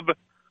club.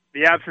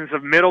 The absence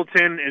of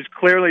Middleton is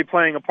clearly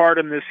playing a part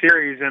in this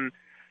series. And,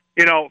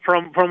 you know,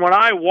 from what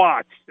I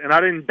watched, and I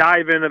didn't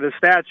dive into the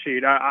stat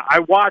sheet, I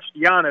watched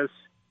Giannis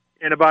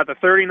in about the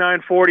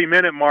 39,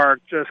 40-minute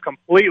mark just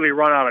completely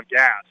run out of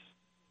gas.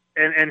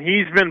 And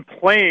he's been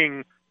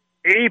playing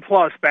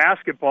A-plus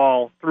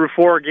basketball through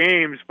 4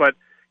 games, but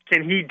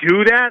can he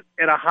do that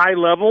at a high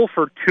level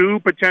for 2,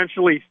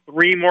 potentially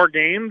 3 more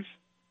games,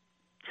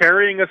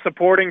 carrying a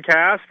supporting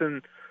cast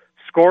and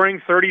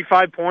scoring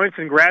 35 points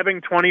and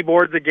grabbing 20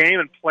 boards a game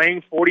and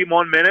playing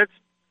 41 minutes?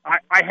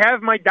 I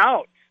have my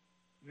doubts.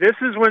 This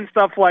is when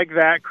stuff like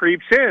that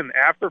creeps in.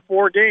 After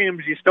 4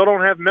 games, you still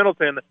don't have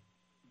Middleton.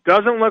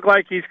 Doesn't look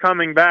like he's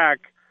coming back.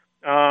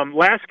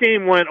 Last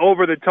game went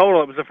over the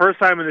total. It was the first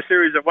time in the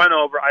series it went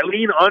over. I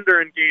lean under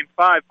in Game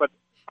 5, but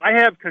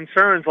I have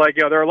concerns. Like,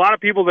 you know, there are a lot of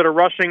people that are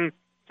rushing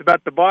to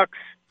bet the Bucks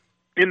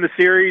in the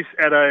series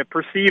at a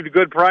perceived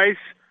good price.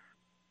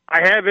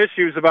 I have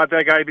issues about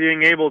that guy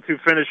being able to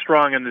finish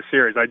strong in the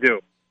series. I do.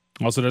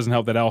 Also doesn't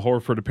help that Al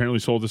Horford apparently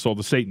sold his soul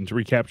to Satan to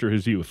recapture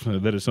his youth.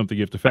 That is something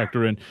you have to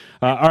factor in.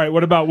 All right,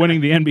 what about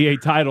winning the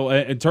NBA title?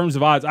 In terms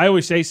of odds, I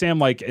always say, Sam,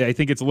 like, I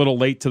think it's a little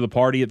late to the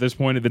party at this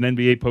point of an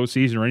NBA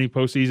postseason or any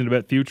postseason to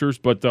bet futures,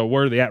 but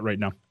where are they at right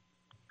now?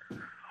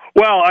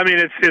 Well, I mean,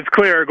 it's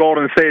clear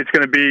Golden State's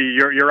going to be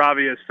your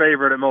obvious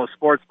favorite at most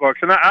sports books.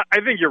 And I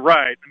think you're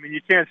right. I mean,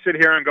 you can't sit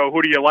here and go,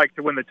 who do you like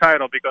to win the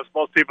title? Because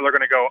most people are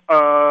going to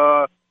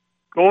go,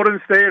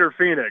 Golden State or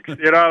Phoenix,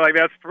 you know, like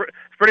that's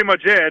pretty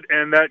much it.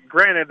 And that,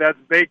 granted, that's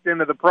baked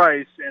into the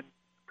price and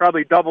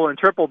probably double and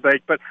triple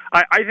baked. But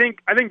I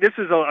think this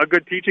is a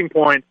good teaching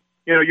point.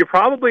 You know, you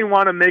probably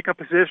want to make a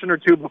position or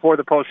two before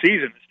the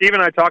postseason. Steve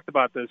and I talked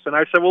about this, and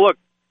I said, well, look,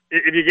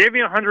 if you gave me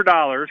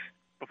 $100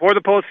 before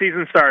the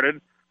postseason started,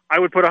 I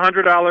would put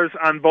 $100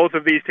 on both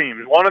of these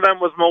teams. One of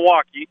them was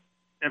Milwaukee,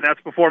 and that's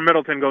before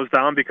Middleton goes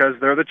down because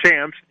they're the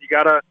champs. You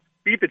got to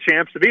beat the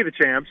champs to be the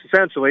champs,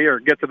 essentially, or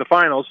get to the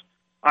finals.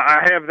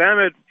 I have them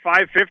at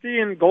 550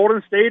 and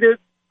Golden State at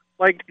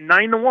like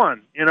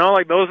 9-1. You know,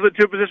 like those are the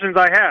 2 positions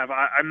I have.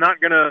 I'm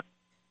not going to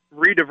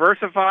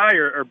re-diversify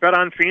or bet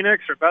on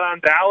Phoenix or bet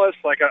on Dallas.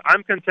 Like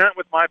I'm content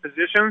with my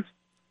positions.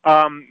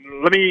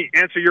 Let me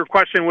answer your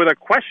question with a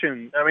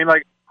question. I mean,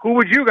 like, who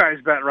would you guys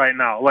bet right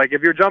now? Like,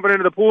 if you're jumping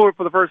into the pool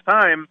for the first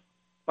time,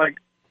 like,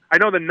 I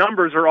know the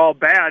numbers are all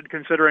bad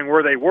considering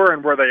where they were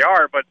and where they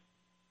are, but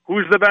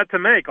who's the bet to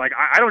make? Like,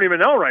 I don't even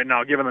know right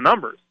now, given the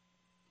numbers.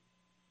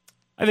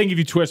 I think if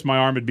you twist my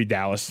arm, it'd be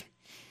Dallas.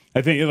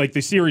 I think like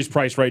the series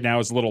price right now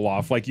is a little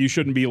off. Like you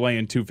shouldn't be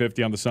laying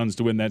 $250 on the Suns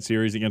to win that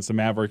series against the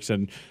Mavericks.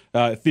 And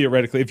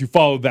theoretically, if you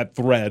follow that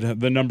thread,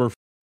 the number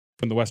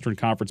from the Western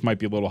Conference might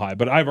be a little high.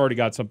 But I've already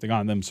got something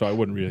on them, so I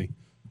wouldn't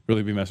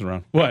really be messing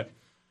around. What?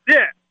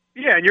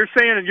 Yeah, and you're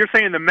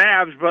saying the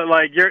Mavs, but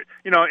like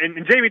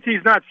and Jamie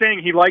T's not saying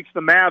he likes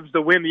the Mavs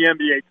to win the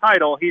NBA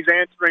title. He's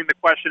answering the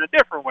question a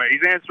different way.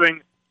 He's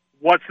answering,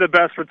 what's the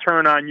best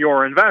return on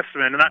your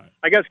investment? And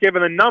I guess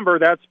given the number,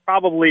 that's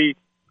probably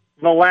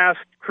the last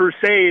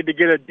crusade to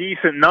get a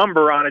decent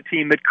number on a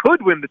team that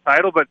could win the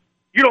title, but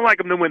you don't like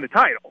them to win the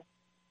title.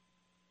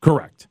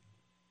 Correct.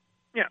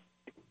 Yeah.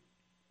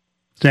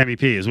 Sammy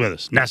P is with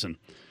us. Nesson.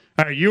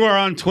 All right, you are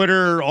on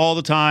Twitter all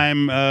the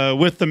time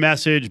with the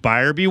message,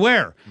 buyer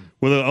beware,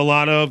 with a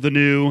lot of the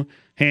new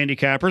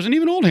handicappers and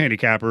even old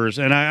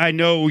handicappers. And I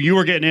know you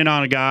were getting in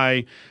on a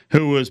guy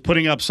who was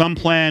putting up some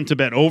plan to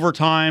bet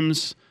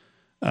overtimes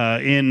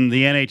in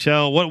the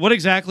NHL. What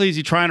exactly is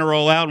he trying to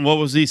roll out, and what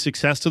was the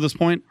success to this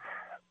point?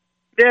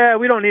 Yeah,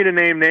 we don't need to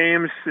name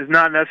names. It's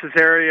not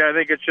necessary. I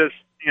think it's just,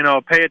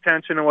 pay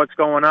attention to what's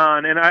going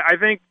on. And I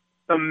think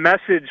the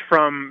message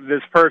from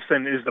this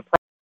person is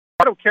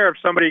I don't care if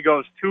somebody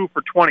goes 2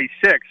 for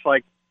 26.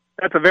 Like,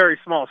 that's a very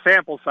small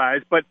sample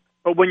size. But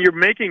when you're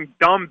making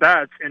dumb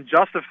bets and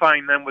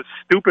justifying them with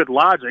stupid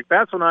logic,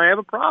 that's when I have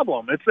a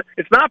problem.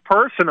 It's not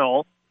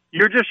personal.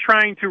 You're just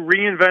trying to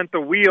reinvent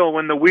the wheel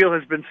when the wheel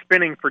has been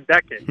spinning for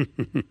decades.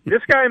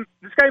 This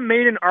guy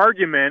made an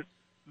argument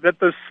that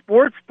the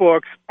sports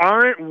books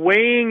aren't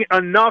weighing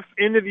enough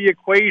into the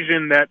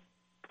equation that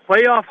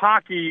playoff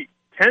hockey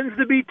tends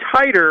to be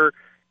tighter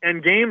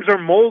and games are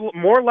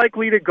more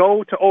likely to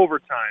go to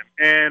overtime.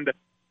 And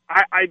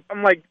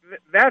I'm like,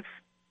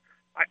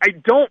 I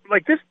don't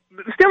like this.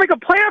 The Stanley Cup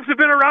playoffs have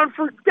been around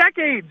for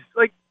decades.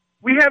 Like,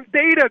 we have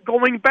data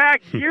going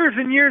back years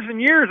and years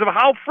and years of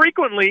how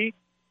frequently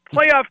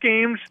playoff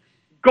games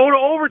go to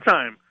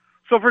overtime.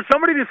 So for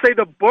somebody to say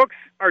the books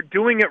are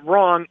doing it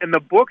wrong and the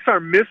books are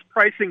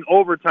mispricing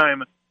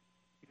overtime,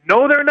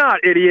 no, they're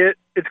not, idiot.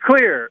 It's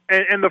clear.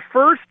 And the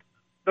first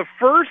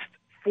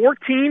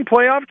 14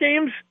 playoff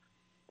games,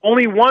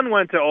 only one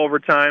went to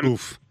overtime.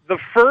 Oof. The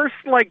first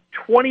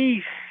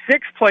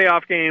 26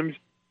 playoff games,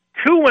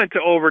 2 went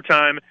to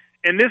overtime.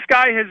 And this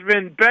guy has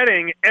been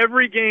betting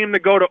every game to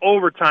go to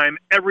overtime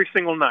every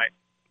single night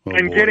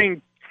and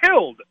getting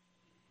killed.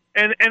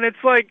 And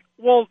it's like,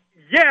 well,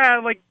 yeah,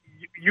 like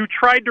you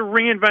tried to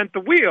reinvent the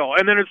wheel.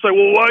 And then it's like,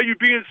 well, why are you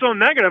being so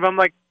negative? I'm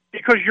like,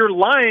 because you're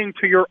lying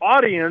to your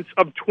audience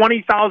of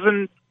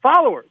 20,000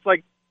 followers.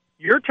 Like,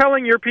 you're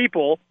telling your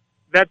people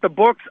that the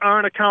books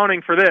aren't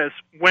accounting for this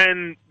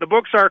when the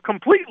books are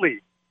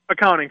completely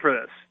accounting for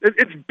this.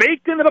 It's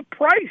baked into the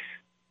price.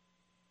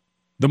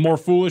 The more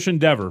foolish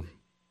endeavor,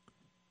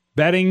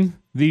 betting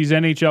these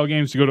NHL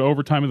games to go to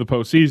overtime in the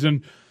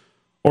postseason,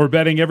 or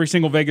betting every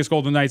single Vegas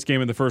Golden Knights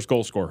game in the first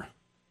goal scorer.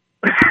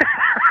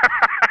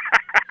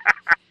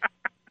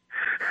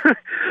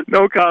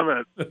 No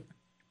comment. I'm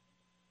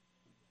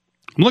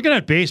looking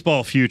at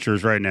baseball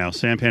futures right now.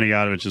 Sam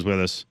Panayotovich is with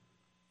us.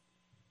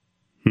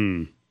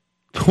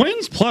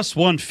 Twins plus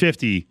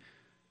 150 in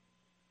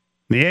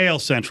the AL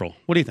Central.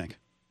 What do you think?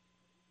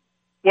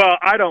 Well,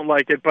 I don't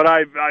like it, but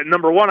I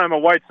number one, I'm a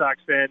White Sox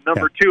fan.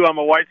 Number two, I'm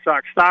a White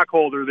Sox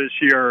stockholder this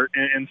year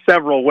in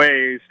several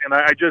ways, and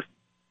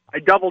I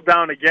doubled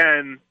down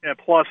again at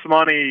plus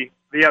money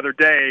the other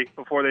day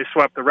before they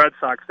swept the Red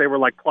Sox. They were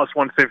like plus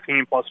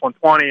 115, plus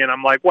 120, and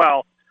I'm like,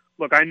 well,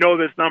 look, I know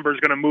this number is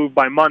going to move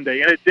by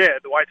Monday, and it did.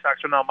 The White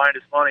Sox are now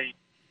minus money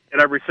at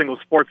every single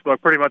sports book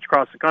pretty much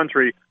across the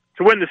country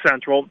to win the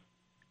Central.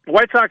 The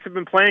White Sox have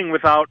been playing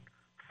without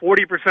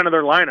 40% of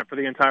their lineup for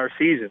the entire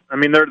season. I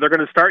mean, they're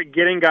going to start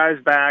getting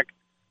guys back.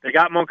 They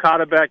got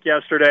Moncada back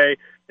yesterday.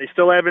 They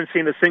still haven't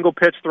seen a single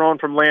pitch thrown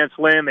from Lance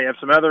Lynn. They have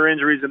some other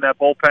injuries in that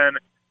bullpen.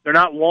 They're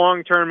not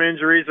long-term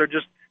injuries.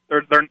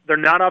 They're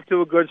not off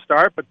to a good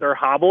start, but they're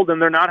hobbled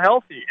and they're not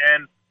healthy.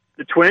 And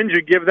the Twins,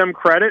 you give them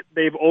credit,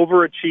 they've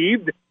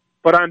overachieved.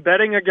 But I'm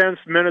betting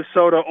against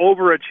Minnesota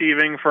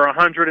overachieving for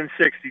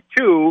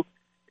 162.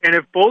 And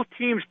if both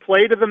teams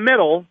play to the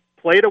middle,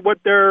 play to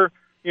what their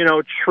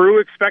true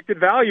expected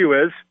value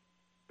is,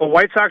 the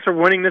White Sox are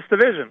winning this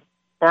division,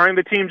 barring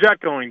the team jet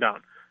going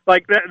down.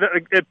 Like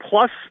at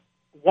plus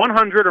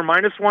 100 or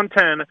minus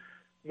 110,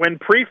 when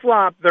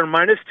pre-flop they're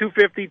minus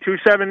 250,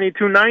 270,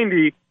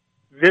 290,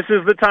 this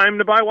is the time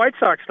to buy White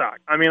Sox stock.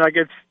 I mean, like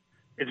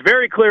it's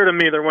very clear to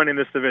me they're winning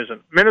this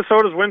division.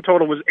 Minnesota's win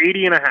total was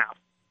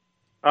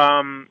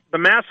 80.5. The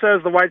math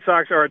says the White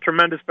Sox are a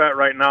tremendous bet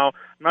right now. I'm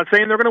not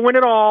saying they're going to win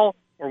it all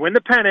or win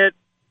the pennant.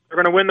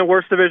 They're going to win the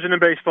worst division in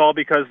baseball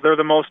because they're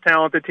the most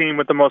talented team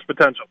with the most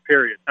potential,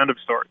 period. End of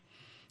story.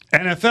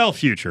 NFL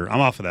future. I'm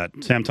off of that.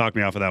 Sam talked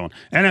me off of that one.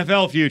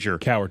 NFL future.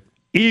 Coward.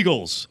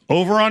 Eagles.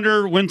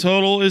 Over-under win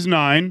total is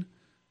 9.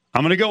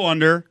 I'm going to go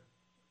under.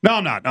 No,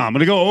 I'm not. No, I'm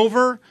going to go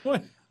over.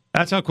 What?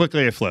 That's how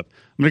quickly I flip.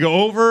 I'm going to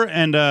go over,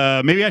 and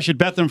maybe I should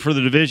bet them for the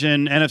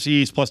division, NFC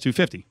East plus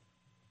 250.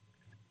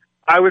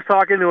 I was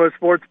talking to a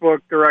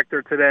sportsbook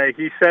director today.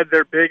 He said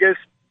their biggest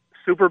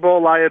Super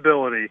Bowl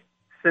liability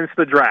since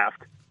the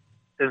draft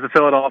is the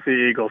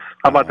Philadelphia Eagles.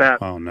 How about that?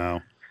 Oh,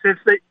 no. Since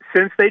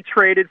they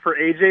traded for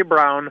A.J.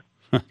 Brown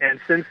and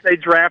since they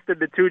drafted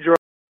the two George,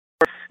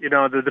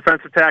 the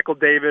defensive tackle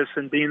Davis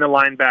and being the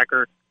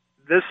linebacker,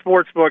 this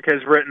sportsbook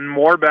has written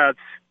more bets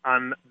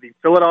on the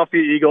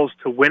Philadelphia Eagles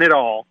to win it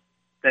all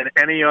than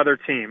any other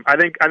team. I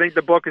think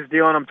the book is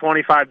dealing them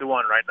 25-1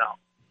 right now.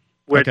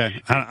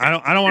 Okay, I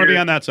don't want to be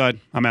on that side.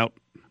 I'm out.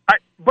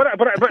 But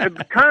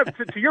kind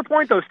of to your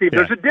point though, Steve,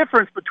 there's a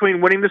difference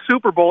between winning the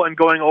Super Bowl and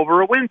going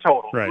over a win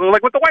total. Right.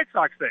 Like with the White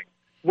Sox thing,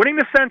 winning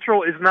the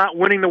Central is not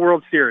winning the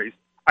World Series.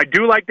 I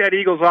do like that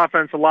Eagles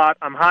offense a lot.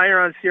 I'm higher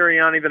on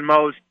Sirianni than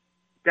most.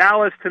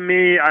 Dallas, to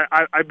me,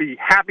 I'd be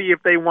happy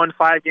if they won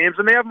 5 games,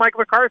 and they have Mike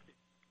McCarthy.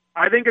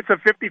 I think it's a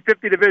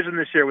 50-50 division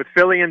this year with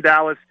Philly and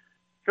Dallas.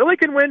 Philly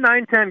can win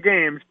 9-10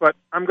 games, but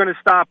I'm going to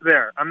stop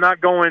there. I'm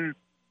not going,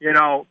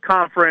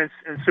 conference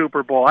and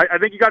Super Bowl. I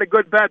think you got a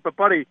good bet, but,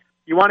 buddy,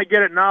 you want to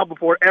get it now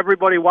before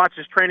everybody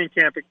watches training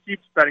camp and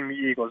keeps betting the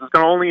Eagles. It's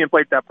going to only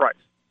inflate that price.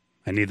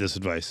 I need this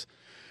advice.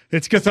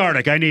 It's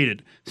cathartic. I need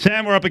it.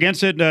 Sam, we're up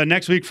against it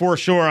next week for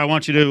sure. I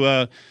want you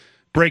to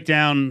break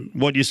down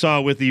what you saw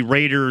with the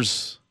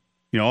Raiders.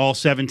 All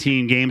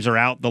 17 games are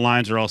out. The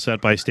lines are all set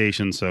by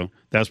station, so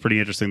that was pretty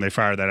interesting. They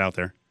fired that out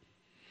there.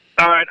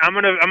 All right, I'm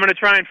gonna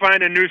try and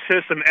find a new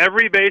system.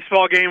 Every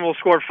baseball game will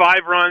score 5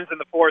 runs in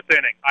the 4th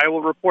inning. I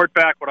will report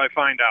back what I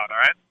find out. All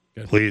right.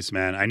 Good. Please,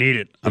 man, I need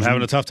it. I'm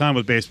having a tough time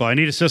with baseball. I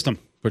need a system.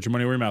 Put your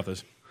money where your mouth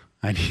is.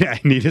 I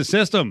need a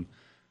system.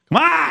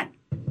 Come on.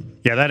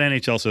 Yeah, that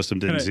NHL system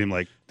didn't seem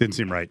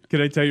right.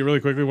 Can I tell you really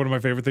quickly one of my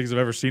favorite things I've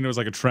ever seen? It was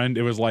like a trend.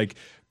 It was like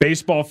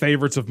baseball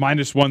favorites of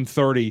minus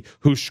 130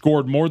 who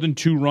scored more than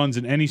 2 runs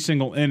in any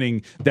single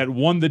inning that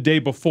won the day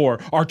before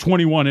are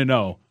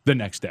 21-0 the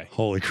next day.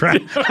 Holy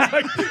crap.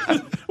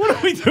 What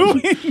are we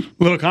doing? A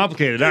little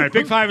complicated. All right,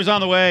 Big Five is on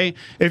the way.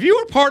 If you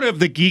were part of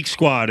the Geek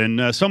Squad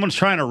and someone's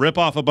trying to rip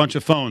off a bunch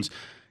of phones,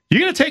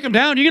 you're going to take them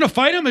down? You're going to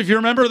fight them if you're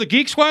a member of the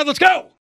Geek Squad? Let's go.